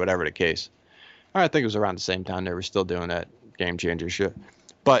later, whatever the case. I think it was around the same time they were still doing that game changer shit.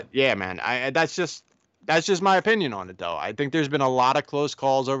 But yeah, man, that's just my opinion on it, though. I think there's been a lot of close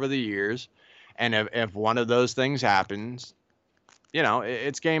calls over the years, and if one of those things happens, you know,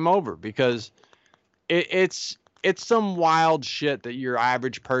 it's game over, because it's some wild shit that your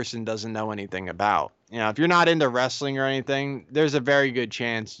average person doesn't know anything about. You know, if you're not into wrestling or anything, there's a very good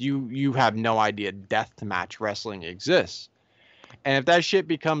chance you have no idea deathmatch wrestling exists. And if that shit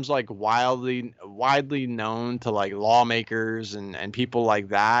becomes like widely known to like lawmakers and people like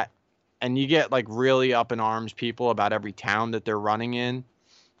that, and you get like really up in arms people about every town that they're running in,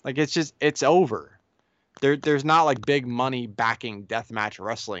 like it's over. There's not like big money backing deathmatch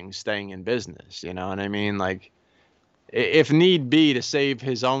wrestling staying in business. You know what I mean? Like, if need be to save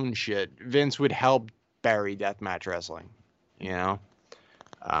his own shit, Vince would help bury deathmatch wrestling. You know?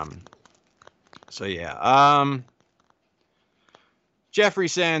 So yeah. Jeffrey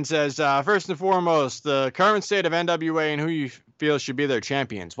Sand says, first and foremost, the current state of NWA and who you feel should be their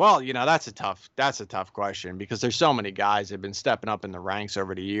champions. Well, you know, that's a tough question, because there's so many guys that have been stepping up in the ranks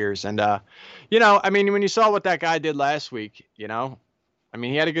over the years. And, you know, I mean, when you saw what that guy did last week, you know, I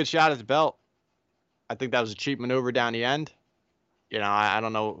mean, he had a good shot at the belt. I think that was a cheap maneuver down the end. You know, I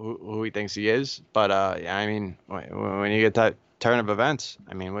don't know who he thinks he is, but, yeah, I mean, when you get that turn of events,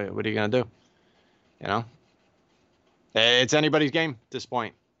 I mean, what are you going to do? You know? It's anybody's game at this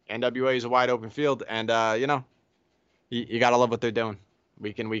point. NWA is a wide open field, and, you know, you got to love what they're doing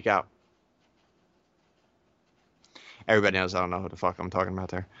week in, week out. Everybody knows I don't know who the fuck I'm talking about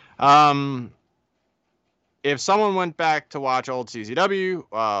there. If someone went back to watch old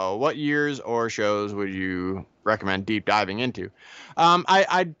CZW, what years or shows would you recommend deep diving into?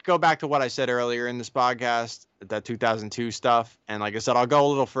 I'd go back to what I said earlier in this podcast, that 2002 stuff. And like I said, I'll go a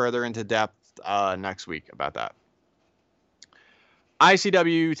little further into depth next week about that.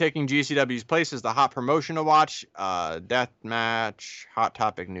 ICW taking GCW's place is the hot promotion to watch. Deathmatch, hot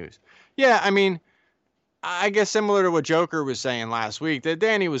topic news. Yeah, I mean, I guess similar to what Joker was saying last week, that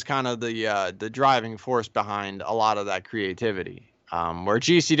Danny was kind of the driving force behind a lot of that creativity. Where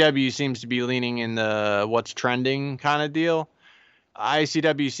GCW seems to be leaning in the what's trending kind of deal,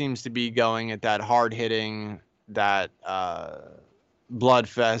 ICW seems to be going at that hard-hitting, that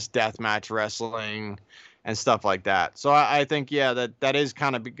bloodfest, deathmatch wrestling, and stuff like that. So I think, yeah, that is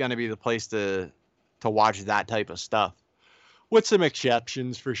kind of going to be the place to watch that type of stuff, with some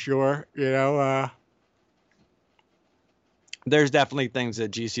exceptions for sure. You know, there's definitely things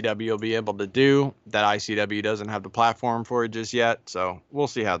that GCW will be able to do that ICW doesn't have the platform for just yet. So we'll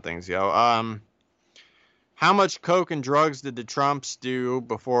see how things go. How much coke and drugs did the Trumps do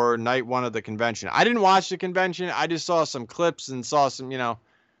before night one of the convention? I didn't watch the convention. I just saw some clips and saw some, you know,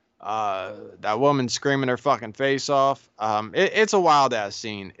 that woman screaming her fucking face off. It's a wild ass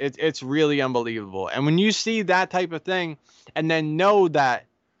scene. It's really unbelievable. And when you see that type of thing, and then know that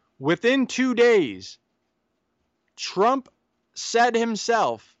within 2 days, Trump said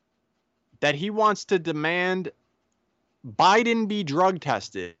himself that he wants to demand Biden be drug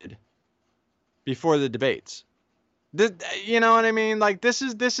tested before the debates. You know what I mean? Like, this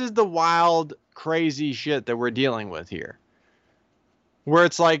is the wild, crazy shit that we're dealing with here. Where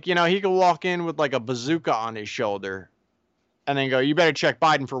it's like, you know, he could walk in with like a bazooka on his shoulder and then go, you better check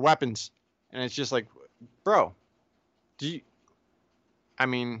Biden for weapons. And it's just like, bro,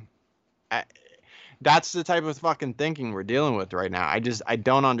 That's the type of fucking thinking we're dealing with right now. I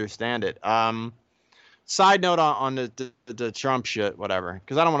don't understand it. Side note on the Trump shit, whatever,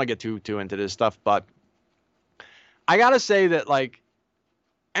 because I don't want to get too into this stuff, but I gotta say that, like,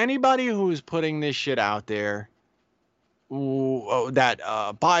 anybody who's putting this shit out there, that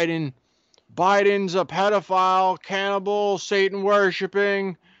Biden's a pedophile, cannibal, Satan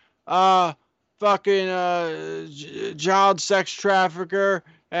worshiping, fucking child sex trafficker,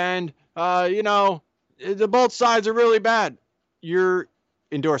 and the both sides are really bad. You're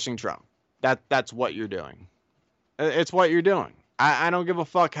endorsing Trump. That's what you're doing. It's what you're doing. I don't give a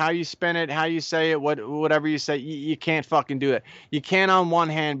fuck how you spin it, how you say it, whatever you say. You can't fucking do it. You can't on one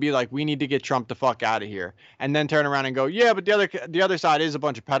hand be like, we need to get Trump the fuck out of here, and then turn around and go, yeah, but the other side is a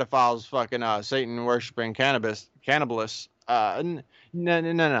bunch of pedophiles, fucking Satan worshiping cannibalists.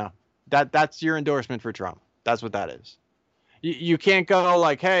 No. That's your endorsement for Trump. That's what that is. You can't go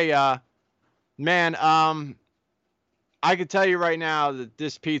like, hey, man, I could tell you right now that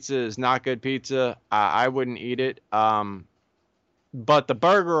this pizza is not good pizza. I wouldn't eat it. But the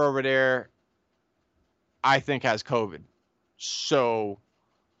burger over there, I think, has COVID. So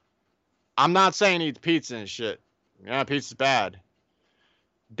I'm not saying eat the pizza and shit. Yeah, pizza's bad.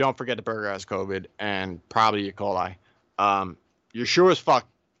 Don't forget the burger has COVID and probably E. coli. You're sure as fuck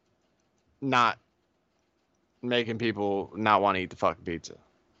not making people not want to eat the fucking pizza.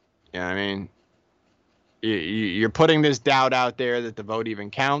 You know what I mean? You're putting this doubt out there that the vote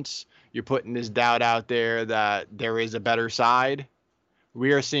even counts. You're putting this doubt out there that there is a better side.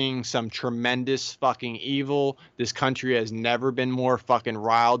 We are seeing some tremendous fucking evil. This country has never been more fucking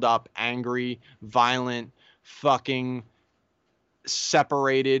riled up, angry, violent, fucking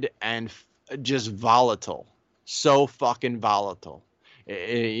separated, and just volatile. So fucking volatile.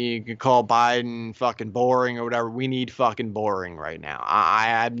 You can call Biden fucking boring or whatever. We need fucking boring right now. I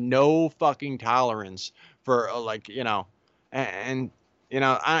have no fucking tolerance for I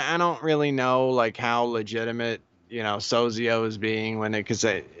don't really know like how legitimate Sozio is being because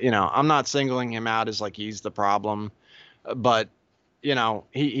I'm not singling him out as like he's the problem, but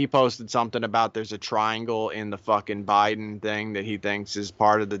he posted something about there's a triangle in the fucking Biden thing that he thinks is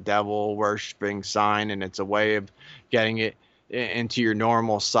part of the devil worshiping sign, and it's a way of getting it into your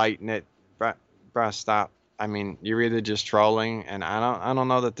normal site. And it, bruh, stop. I mean, you're either just trolling, and I don't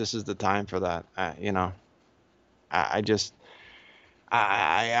know that this is the time for that. I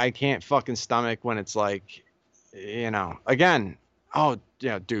can't fucking stomach when it's like, again,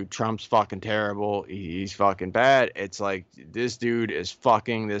 dude, Trump's fucking terrible. He's fucking bad. It's like, this dude is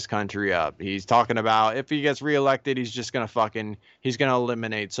fucking this country up. He's talking about if he gets reelected, he's going to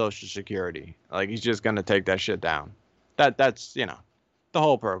eliminate Social Security. Like, he's just going to take that shit down. That's the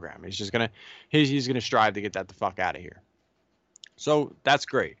whole program. He's just going to strive to get that the fuck out of here. So that's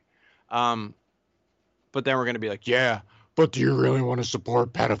great. But then we're going to be like, yeah, but do you really want to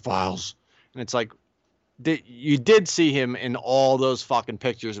support pedophiles? And it's like, you did see him in all those fucking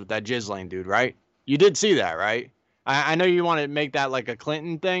pictures with that Ghislaine dude, right? You did see that, right? I know you want to make that like a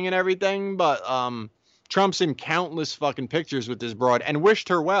Clinton thing and everything, but Trump's in countless fucking pictures with this broad and wished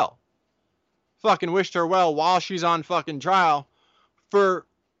her well. Fucking wished her well while she's on fucking trial for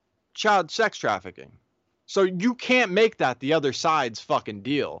child sex trafficking. So you can't make that the other side's fucking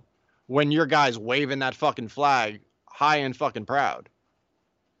deal when your guy's waving that fucking flag high and fucking proud.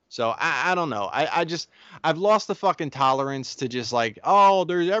 So I don't know. I've lost the fucking tolerance to just like, oh,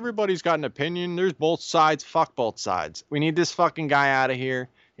 everybody's got an opinion. There's both sides. Fuck both sides. We need this fucking guy out of here.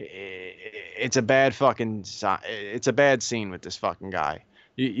 It's a bad scene with this fucking guy.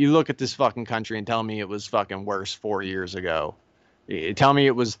 You look at this fucking country and tell me it was fucking worse 4 years ago. Tell me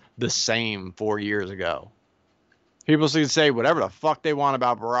it was the same 4 years ago. People can say whatever the fuck they want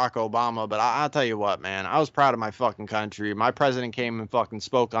about Barack Obama, but I'll tell you what, man. I was proud of my fucking country. My president came and fucking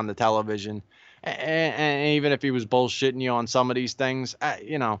spoke on the television. And even if he was bullshitting you on some of these things,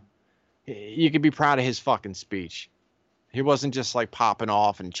 you could be proud of his fucking speech. He wasn't just like popping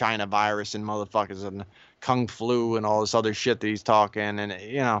off and China virus and motherfuckers and Kung Flu and all this other shit that he's talking.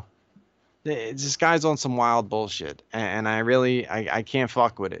 And, this guy's on some wild bullshit. And I can't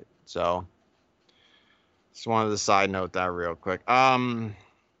fuck with it. So just wanted to side note that real quick.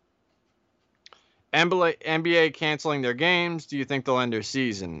 NBA canceling their games. Do you think they'll end their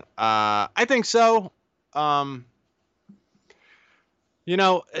season? I think so. The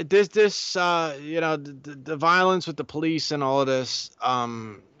violence with the police and all of this,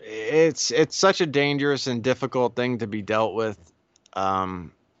 it's such a dangerous and difficult thing to be dealt with.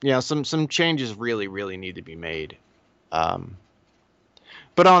 Some changes really, really need to be made.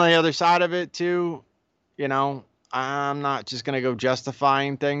 But on the other side of it too, I'm not just going to go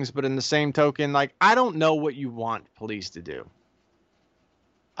justifying things, but in the same token, like, I don't know what you want police to do.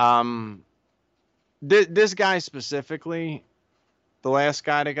 This guy specifically, the last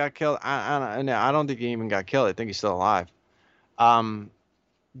guy that got killed, I don't think he even got killed. I think he's still alive.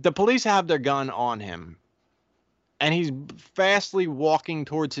 The police have their gun on him, and he's fastly walking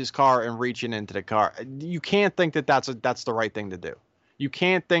towards his car and reaching into the car. You can't think that that's the right thing to do. You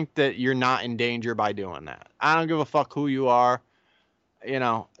can't think that you're not in danger by doing that. I don't give a fuck who you are. You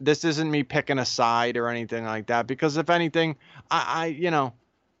know, this isn't me picking a side or anything like that, because if anything,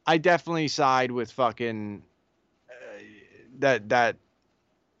 I definitely side with fucking that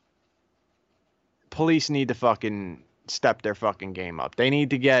police need to fucking step their fucking game up. They need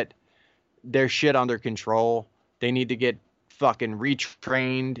to get their shit under control. They need to get fucking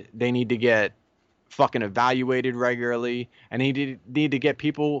retrained. They need to get fucking evaluated regularly. And they need to get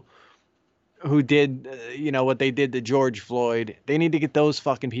people who did, what they did to George Floyd. They need to get those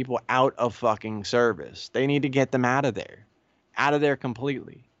fucking people out of fucking service. They need to get them out of there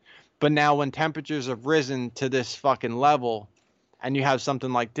completely. But now when temperatures have risen to this fucking level and you have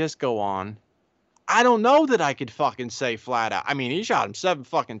something like this go on, I don't know that I could fucking say flat out. I mean, he shot him 7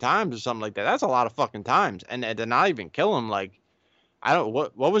 fucking times or something like that. That's a lot of fucking times. And to not even kill him, like,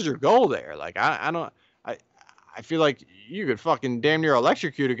 what was your goal there? Like, I feel like you could fucking damn near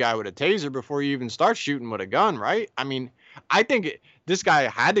electrocute a guy with a taser before you even start shooting with a gun, right? I mean, I think this guy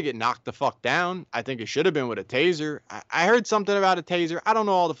had to get knocked the fuck down. I think it should have been with a taser. I heard something about a taser. I don't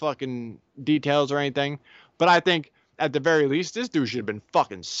know all the fucking details or anything, but I think at the very least, this dude should have been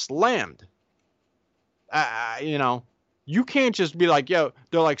fucking slammed. You can't just be like, yo,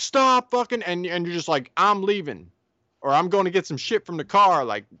 they're like, stop fucking, and you're just like, I'm leaving, or I'm going to get some shit from the car.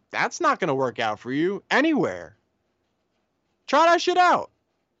 Like, that's not going to work out for you anywhere. Try that shit out.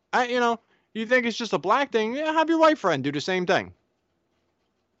 You think it's just a black thing? Yeah, have your white friend do the same thing.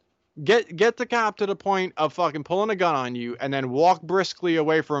 Get the cop to the point of fucking pulling a gun on you and then walk briskly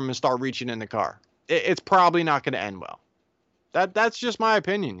away from him and start reaching in the car. It's probably not going to end well. That's just my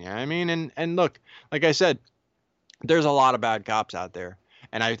opinion. Yeah, I mean, and look, like I said, there's a lot of bad cops out there,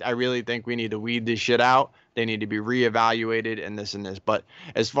 and I really think we need to weed this shit out. They need to be reevaluated and this and this. But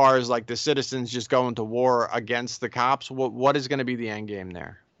as far as like the citizens just going to war against the cops, what is going to be the end game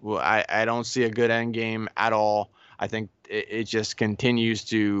there? Well, I don't see a good end game at all. I think it just continues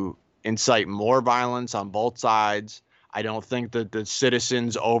to incite more violence on both sides. I don't think that the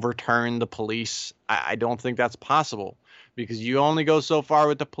citizens overturn the police. I don't think that's possible, because you only go so far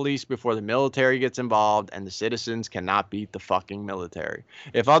with the police before the military gets involved, and the citizens cannot beat the fucking military.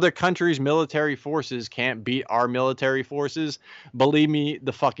 If other countries' military forces can't beat our military forces, believe me,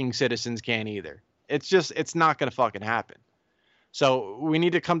 the fucking citizens can't either. It's not going to fucking happen. So we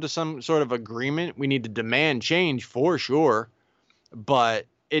need to come to some sort of agreement. We need to demand change for sure, but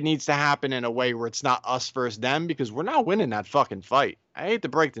it needs to happen in a way where it's not us versus them, because we're not winning that fucking fight. I hate to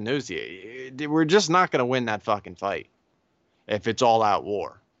break the news to you. We're just not going to win that fucking fight if it's all out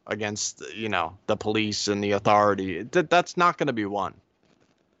war against, the police and the authority. That's not going to be won.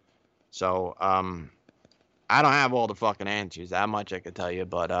 So, I don't have all the fucking answers. That much I could tell you,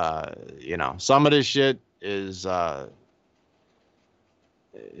 but, some of this shit is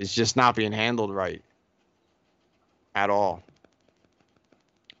it's just not being handled right at all.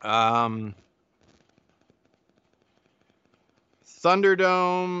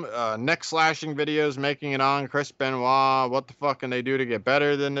 Thunderdome, neck slashing videos making it on. Chris Benoit, what the fuck can they do to get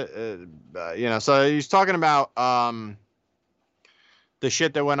better than so he's talking about the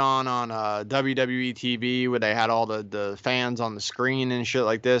shit that went on WWE TV, where they had all the fans on the screen and shit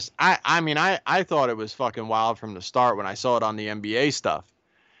like this. I thought it was fucking wild from the start when I saw it on the NBA stuff.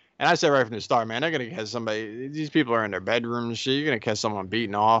 And I said right from the start, man, they're going to catch somebody. These people are in their bedrooms and shit. You're going to catch someone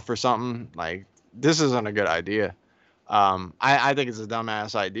beating off or something. Like, this isn't a good idea. I think it's a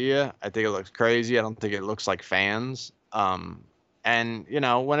dumbass idea. I think it looks crazy. I don't think it looks like fans. And,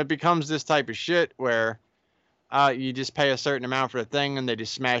 when it becomes this type of shit where you just pay a certain amount for the thing and they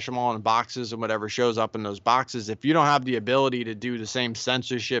just smash them all in boxes and whatever shows up in those boxes, if you don't have the ability to do the same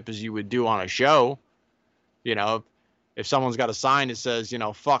censorship as you would do on a show, if someone's got a sign that says,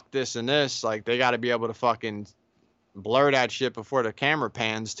 fuck this and this, like, they got to be able to fucking blur that shit before the camera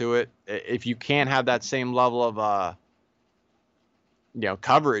pans to it. If you can't have that same level of,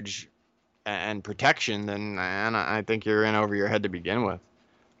 coverage and protection, then I think you're in over your head to begin with.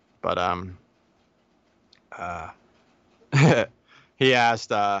 But, he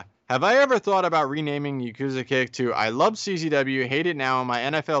asked, Have I ever thought about renaming Yakuza Kick to I love CCW, hate it now, and my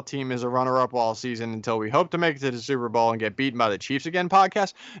NFL team is a runner-up all season until we hope to make it to the Super Bowl and get beaten by the Chiefs again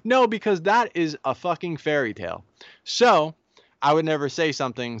podcast? No, because that is a fucking fairy tale. So, I would never say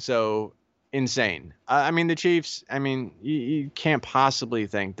something so insane. I mean, the Chiefs, I mean, you can't possibly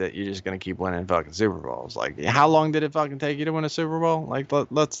think that you're just going to keep winning fucking Super Bowls. Like, how long did it fucking take you to win a Super Bowl? Like,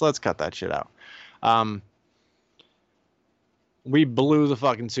 let's cut that shit out. We blew the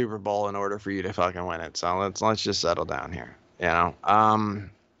fucking Super Bowl in order for you to fucking win it. So let's just settle down here. You know,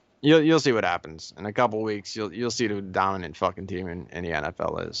 you'll see what happens in a couple weeks. You'll see the dominant fucking team in the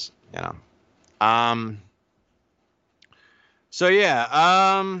NFL is. You know. So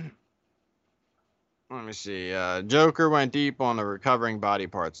yeah. Let me see. Joker went deep on the recovering body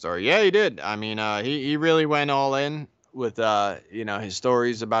part story. Yeah, he did. I mean, he really went all in with you know, his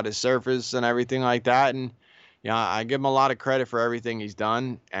stories about his surface and everything like that, and. Yeah, I give him a lot of credit for everything he's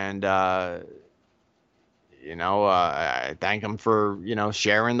done, and you know, I thank him for, you know,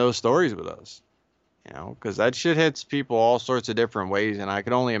 sharing those stories with us. You know, because that shit hits people all sorts of different ways, and I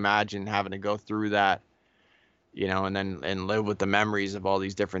could only imagine having to go through that, you know, and live with the memories of all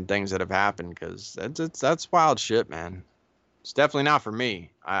these different things that have happened. Because that's wild shit, man. It's definitely not for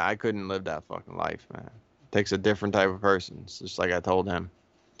me. I couldn't live that fucking life, man. It takes a different type of person. It's just like I told him.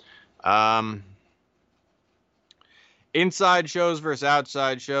 Inside shows versus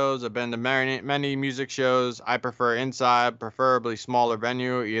outside shows. I've been to many music shows. I prefer inside, preferably smaller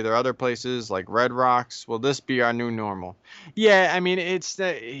venue, either other places like Red Rocks. Will this be our new normal? Yeah, I mean, it's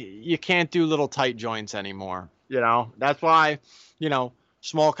you can't do little tight joints anymore. You know, that's why, you know,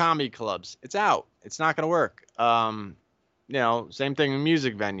 small comedy clubs. It's out. It's not gonna work. You know, same thing in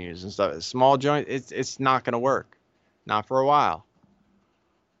music venues and stuff. Small joint. It's not gonna work. Not for a while.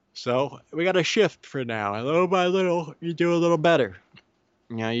 So we got to shift for now. And little by little, you do a little better.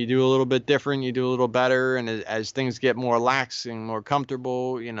 You know, you do a little bit different. You do a little better. And as things get more lax and more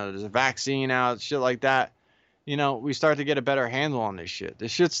comfortable, you know, there's a vaccine out, shit like that. You know, we start to get a better handle on this shit.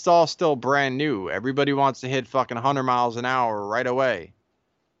 This shit's all still brand new. Everybody wants to hit fucking 100 miles an hour right away.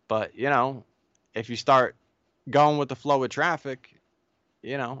 But, you know, if you start going with the flow of traffic,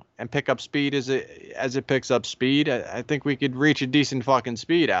 you know, and pick up speed as it picks up speed, I think we could reach a decent fucking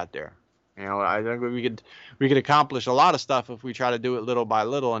speed out there. You know, I think we could accomplish a lot of stuff if we try to do it little by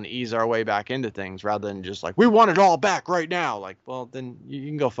little and ease our way back into things rather than just like, we want it all back right now. Like, well, then you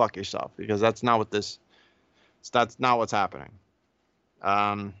can go fuck yourself, because that's not what's happening.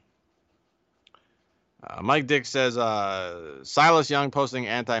 Mike Dick says, Silas Young posting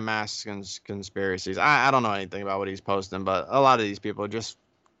anti-mask conspiracies. I don't know anything about what he's posting, but a lot of these people are just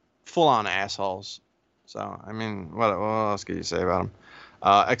full-on assholes. So, I mean, what else could you say about them?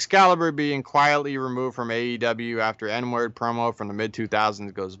 Excalibur being quietly removed from AEW after N-word promo from the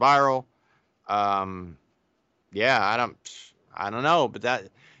mid-2000s goes viral. Yeah, I don't know, but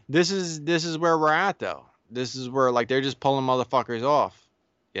this is where we're at, though. This is where, like, they're just pulling motherfuckers off.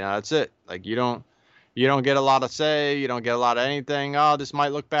 You know, that's it. Like, you don't get a lot of say. You don't get a lot of anything. Oh, this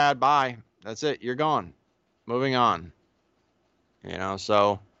might look bad. Bye. That's it. You're gone. Moving on. You know,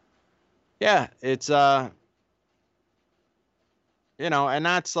 so, yeah, it's, you know, and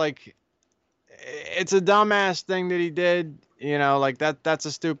that's like, it's a dumbass thing that he did. You know, like that's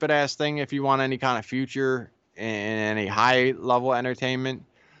a stupid ass thing if you want any kind of future in any high level entertainment.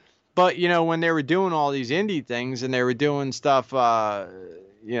 But, you know, when they were doing all these indie things and they were doing stuff,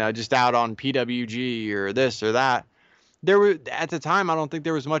 you know, just out on PWG or this or that, at the time, I don't think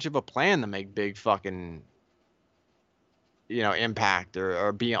there was much of a plan to make big fucking, you know, impact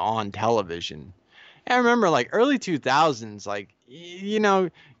or be on television. I remember, like, early 2000s, like, you know,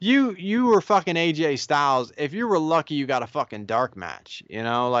 you were fucking AJ Styles. If you were lucky, you got a fucking dark match, you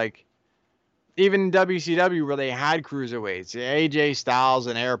know, like, even in WCW where they had cruiserweights, AJ Styles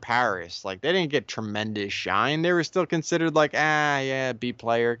and Air Paris, like, they didn't get tremendous shine. They were still considered like, yeah, B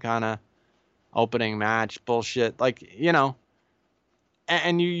player kind of opening match bullshit. Like, you know,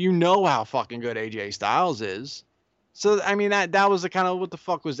 and you know how fucking good AJ Styles is. So, I mean, that was the kind of, what the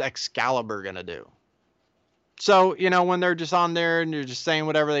fuck was Excalibur going to do? So, you know, when they're just on there and they're just saying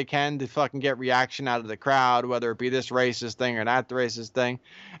whatever they can to fucking get reaction out of the crowd, whether it be this racist thing or that racist thing.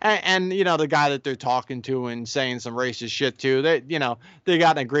 And you know, the guy that they're talking to and saying some racist shit to, they, you know, they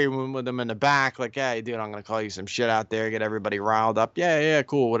got an agreement with them in the back. Like, hey, dude, I'm going to call you some shit out there, get everybody riled up. Yeah,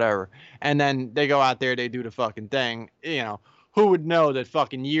 cool, whatever. And then they go out there, they do the fucking thing. You know, who would know that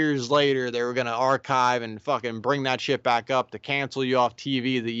fucking years later they were going to archive and fucking bring that shit back up to cancel you off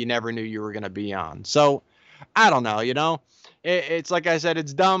TV that you never knew you were going to be on. So, I don't know, you know, it's like I said,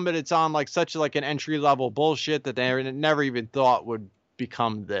 it's dumb, but it's on like such like an entry level bullshit that they never even thought would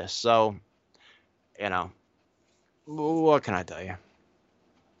become this. So, you know, what can I tell you?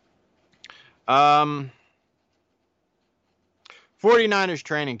 49ers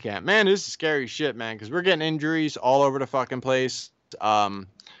training camp. Man, this is scary shit, man, because we're getting injuries all over the fucking place. A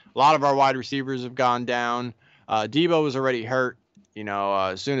lot of our wide receivers have gone down. Debo was already hurt. You know,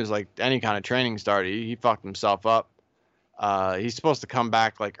 as soon as like any kind of training started, he fucked himself up. He's supposed to come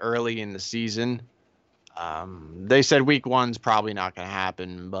back like early in the season. They said week 1's probably not going to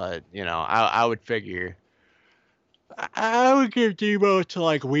happen, but you know, I would figure I would give Debo to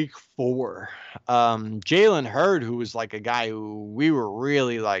like week 4. Jalen Hurd, who was like a guy who we were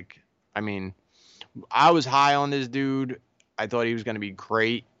really like, I mean, I was high on this dude. I thought he was going to be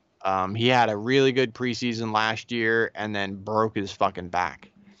great. He had a really good preseason last year and then broke his fucking back.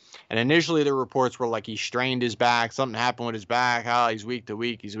 And initially the reports were like he strained his back. Something happened with his back. Oh, he's week to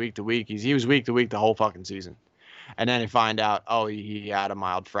week. He's week to week. He was week to week the whole fucking season. And then they find out, oh, he had a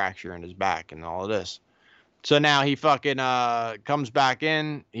mild fracture in his back and all of this. So now he fucking comes back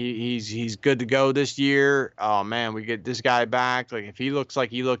in. He's good to go this year. Oh, man, we get this guy back. Like, if he looks like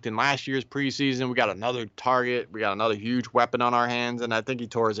he looked in last year's preseason, we got another target. We got another huge weapon on our hands, and I think he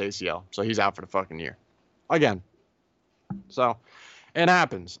tore his ACL. So he's out for the fucking year. Again. So it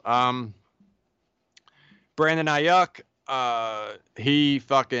happens. Brandon Ayuk, he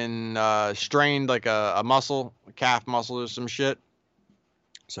fucking strained like a muscle, a calf muscle or some shit.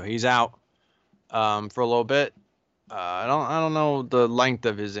 So he's out. For a little bit. I don't know the length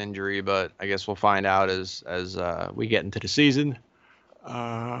of his injury, but I guess we'll find out as we get into the season.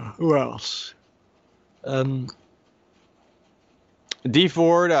 Who else? D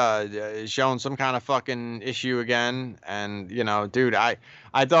Ford is showing some kind of fucking issue again, and you know, dude, I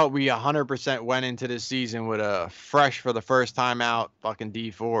thought we 100% went into this season with a fresh for the first time out fucking D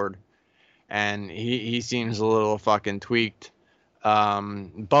Ford, and he seems a little fucking tweaked.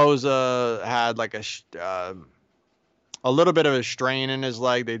 Boza had like a little bit of a strain in his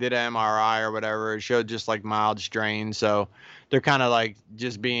leg. They did an MRI or whatever. It showed just like mild strain. So they're kind of like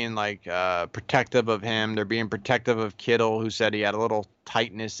just being like protective of him. They're being protective of Kittle, who said he had a little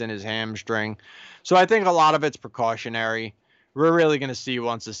tightness in his hamstring. So I think a lot of it's precautionary. We're really going to see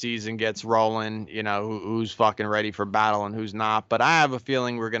once the season gets rolling, you know, who's fucking ready for battle and who's not. But I have a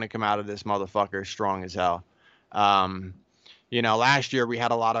feeling we're going to come out of this motherfucker strong as hell. You know, last year we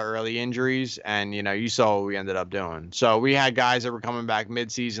had a lot of early injuries, and, you know, you saw what we ended up doing. So we had guys that were coming back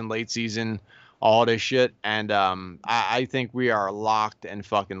mid-season, late season, all this shit. And I think we are locked and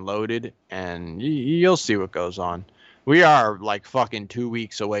fucking loaded, and you'll see what goes on. We are like fucking 2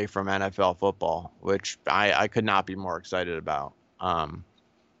 weeks away from NFL football, which I could not be more excited about.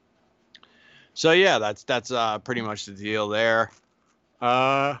 So, yeah, that's pretty much the deal there.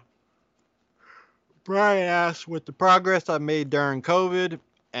 Brian asked, with the progress I made during COVID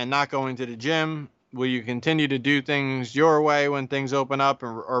and not going to the gym, will you continue to do things your way when things open up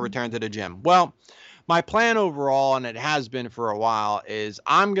or return to the gym? Well, my plan overall, and it has been for a while, is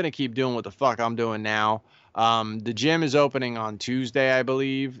I'm going to keep doing what the fuck I'm doing now. The gym is opening on Tuesday, I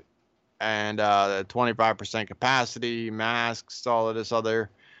believe, and 25% capacity, masks, all of this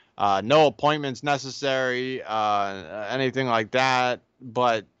other. No appointments necessary, anything like that,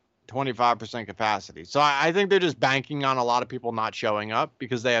 but 25% capacity. So I think they're just banking on a lot of people not showing up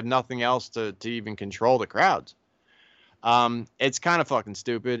because they have nothing else to even control the crowds. It's kind of fucking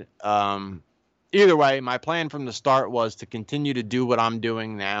stupid. Either way, my plan from the start was to continue to do what I'm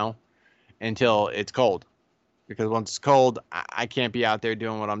doing now until it's cold. Because once it's cold, I can't be out there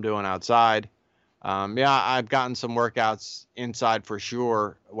doing what I'm doing outside. Yeah, I've gotten some workouts inside for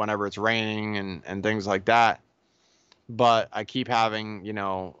sure whenever it's raining and things like that. But I keep having, you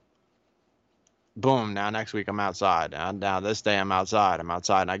know, boom, now next week I'm outside. Now this day I'm outside.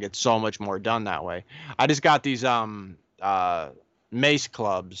 And I get so much more done that way. I just got these mace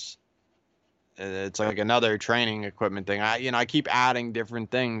clubs. It's like another training equipment thing. I keep adding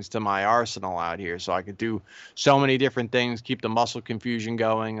different things to my arsenal out here so I could do so many different things, keep the muscle confusion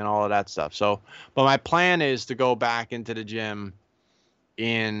going and all of that stuff. So, but my plan is to go back into the gym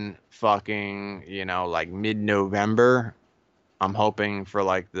in fucking, you know, like mid-November. I'm hoping for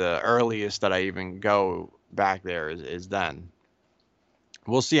like the earliest that I even go back there is then.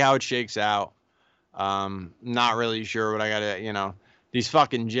 We'll see how it shakes out. Not really sure what I gotta, you know, these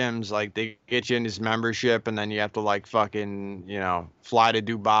fucking gyms, like they get you in this membership and then you have to like fucking, you know, fly to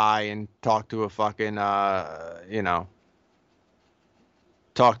Dubai and talk to a fucking, you know,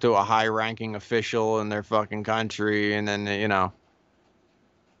 talk to a high ranking official in their fucking country and then, you know,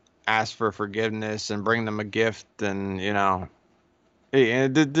 ask for forgiveness and bring them a gift and, you know, Hey,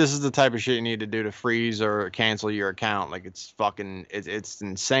 and this is the type of shit you need to do to freeze or cancel your account. Like, it's fucking, it's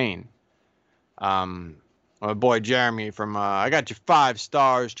insane. My boy Jeremy from I Got You 5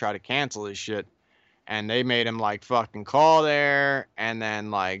 Stars tried to cancel his shit, and they made him like fucking call there, and then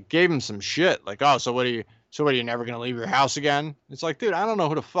like gave him some shit. Like, oh, so what are you never gonna leave your house again? It's like, dude, I don't know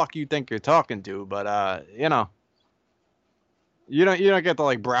who the fuck you think you're talking to, but you know. You don't get to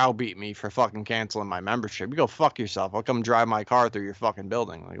like browbeat me for fucking canceling my membership. You go fuck yourself. I'll come drive my car through your fucking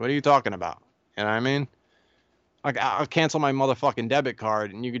building. Like, what are you talking about? You know what I mean? Like, I'll cancel my motherfucking debit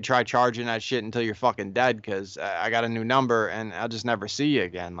card, and you can try charging that shit until you're fucking dead, because I got a new number, and I'll just never see you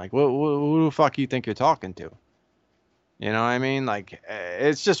again. Like, who the fuck you think you're talking to? You know what I mean? Like,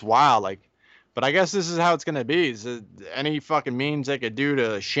 it's just wild. Like, but I guess this is how it's going to be. Is any fucking means they could do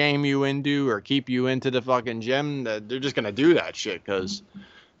to shame you into or keep you into the fucking gym, they're just going to do that shit because,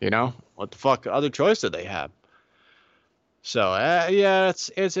 you know, what the fuck other choice do they have? So, yeah,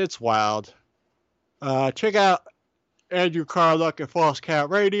 it's wild. Check out Andrew Carluck at False Cat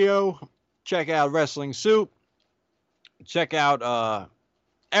Radio. Check out Wrestling Soup. Check out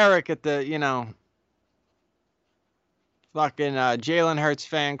Eric at the, you know, fucking Jalen Hurts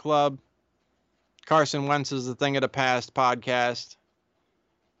fan club. Carson Wentz is the thing of the past podcast.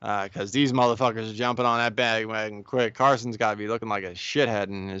 Because these motherfuckers are jumping on that bandwagon quick. Carson's got to be looking like a shithead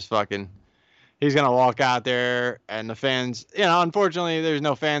in his fucking... He's going to walk out there and the fans... You know, unfortunately, there's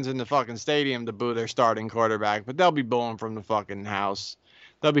no fans in the fucking stadium to boo their starting quarterback. But they'll be booing from the fucking house.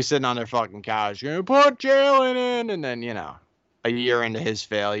 They'll be sitting on their fucking couch going, put Jalen in! And then, you know, a year into his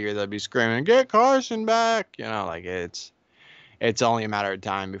failure, they'll be screaming, get Carson back! You know, like, it's only a matter of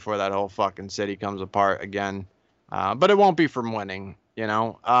time before that whole fucking city comes apart again. But it won't be from winning, you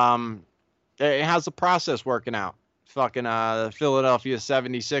know. How's the process working out? Fucking Philadelphia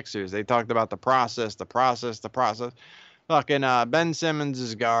 76ers. They talked about the process. Fucking Ben Simmons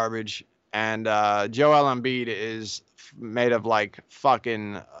is garbage. And Joel Embiid is made of like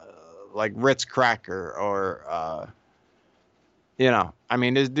fucking like Ritz cracker or, you know. I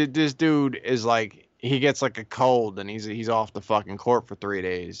mean, this dude is like... He gets like a cold and he's off the fucking court for 3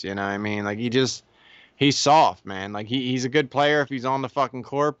 days. You know what I mean? Like he's soft, man. Like he's a good player if he's on the fucking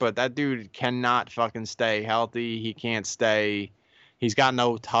court, but that dude cannot fucking stay healthy. He can't stay. He's got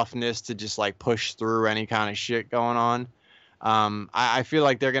no toughness to just like push through any kind of shit going on. I feel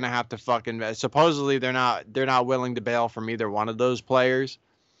like they're gonna have to fucking. Supposedly they're not willing to bail from either one of those players.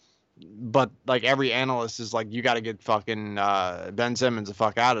 But like every analyst is like, you got to get fucking Ben Simmons the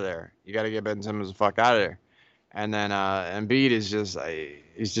fuck out of there. You got to get Ben Simmons the fuck out of there. And then Embiid is just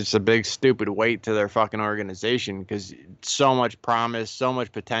a big stupid weight to their fucking organization because so much promise, so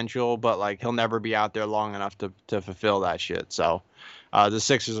much potential, but like he'll never be out there long enough to fulfill that shit. So the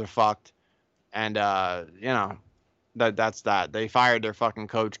Sixers are fucked, and you know that's that. They fired their fucking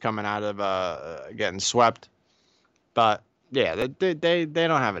coach coming out of getting swept, but. Yeah, they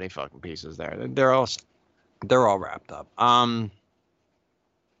don't have any fucking pieces there. They're all wrapped up. Like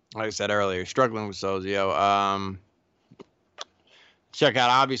I said earlier, struggling with Sozio. Check out,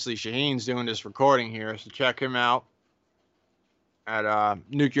 obviously, Shaheen's doing this recording here, so check him out at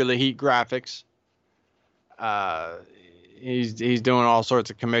Nuclear Heat Graphics. He's doing all sorts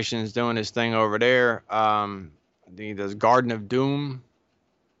of commissions, doing his thing over there. He does Garden of Doom.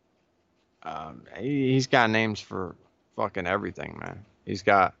 He's got names for fucking everything, man. He's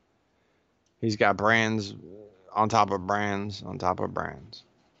got brands on top of brands on top of brands.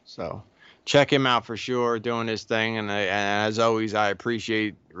 So check him out for sure, doing his thing. And as always, I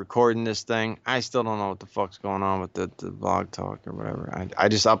appreciate recording this thing. I still don't know what the fuck's going on with the blog talk or whatever. I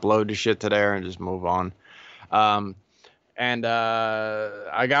just upload the shit to there and just move on. And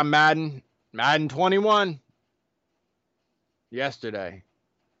I got Madden 21 yesterday.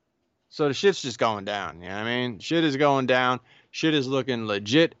 So the shit's just going down, you know what I mean? Shit is going down. Shit is looking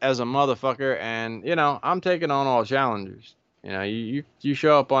legit as a motherfucker. And, you know, I'm taking on all challengers. You know, you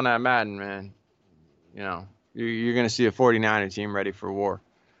show up on that Madden, man. You know, you're going to see a 49er team ready for war.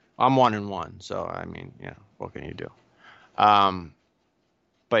 I'm 1-1, so, I mean, you know, what can you do?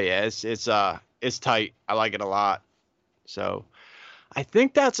 But, yeah, it's tight. I like it a lot. So, I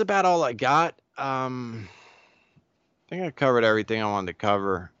think that's about all I got. I think I covered everything I wanted to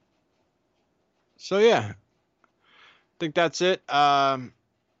cover. So, yeah, I think that's it.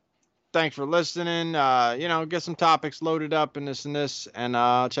 Thanks for listening. You know, get some topics loaded up and this, and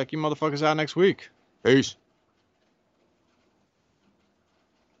I'll check you motherfuckers out next week. Peace.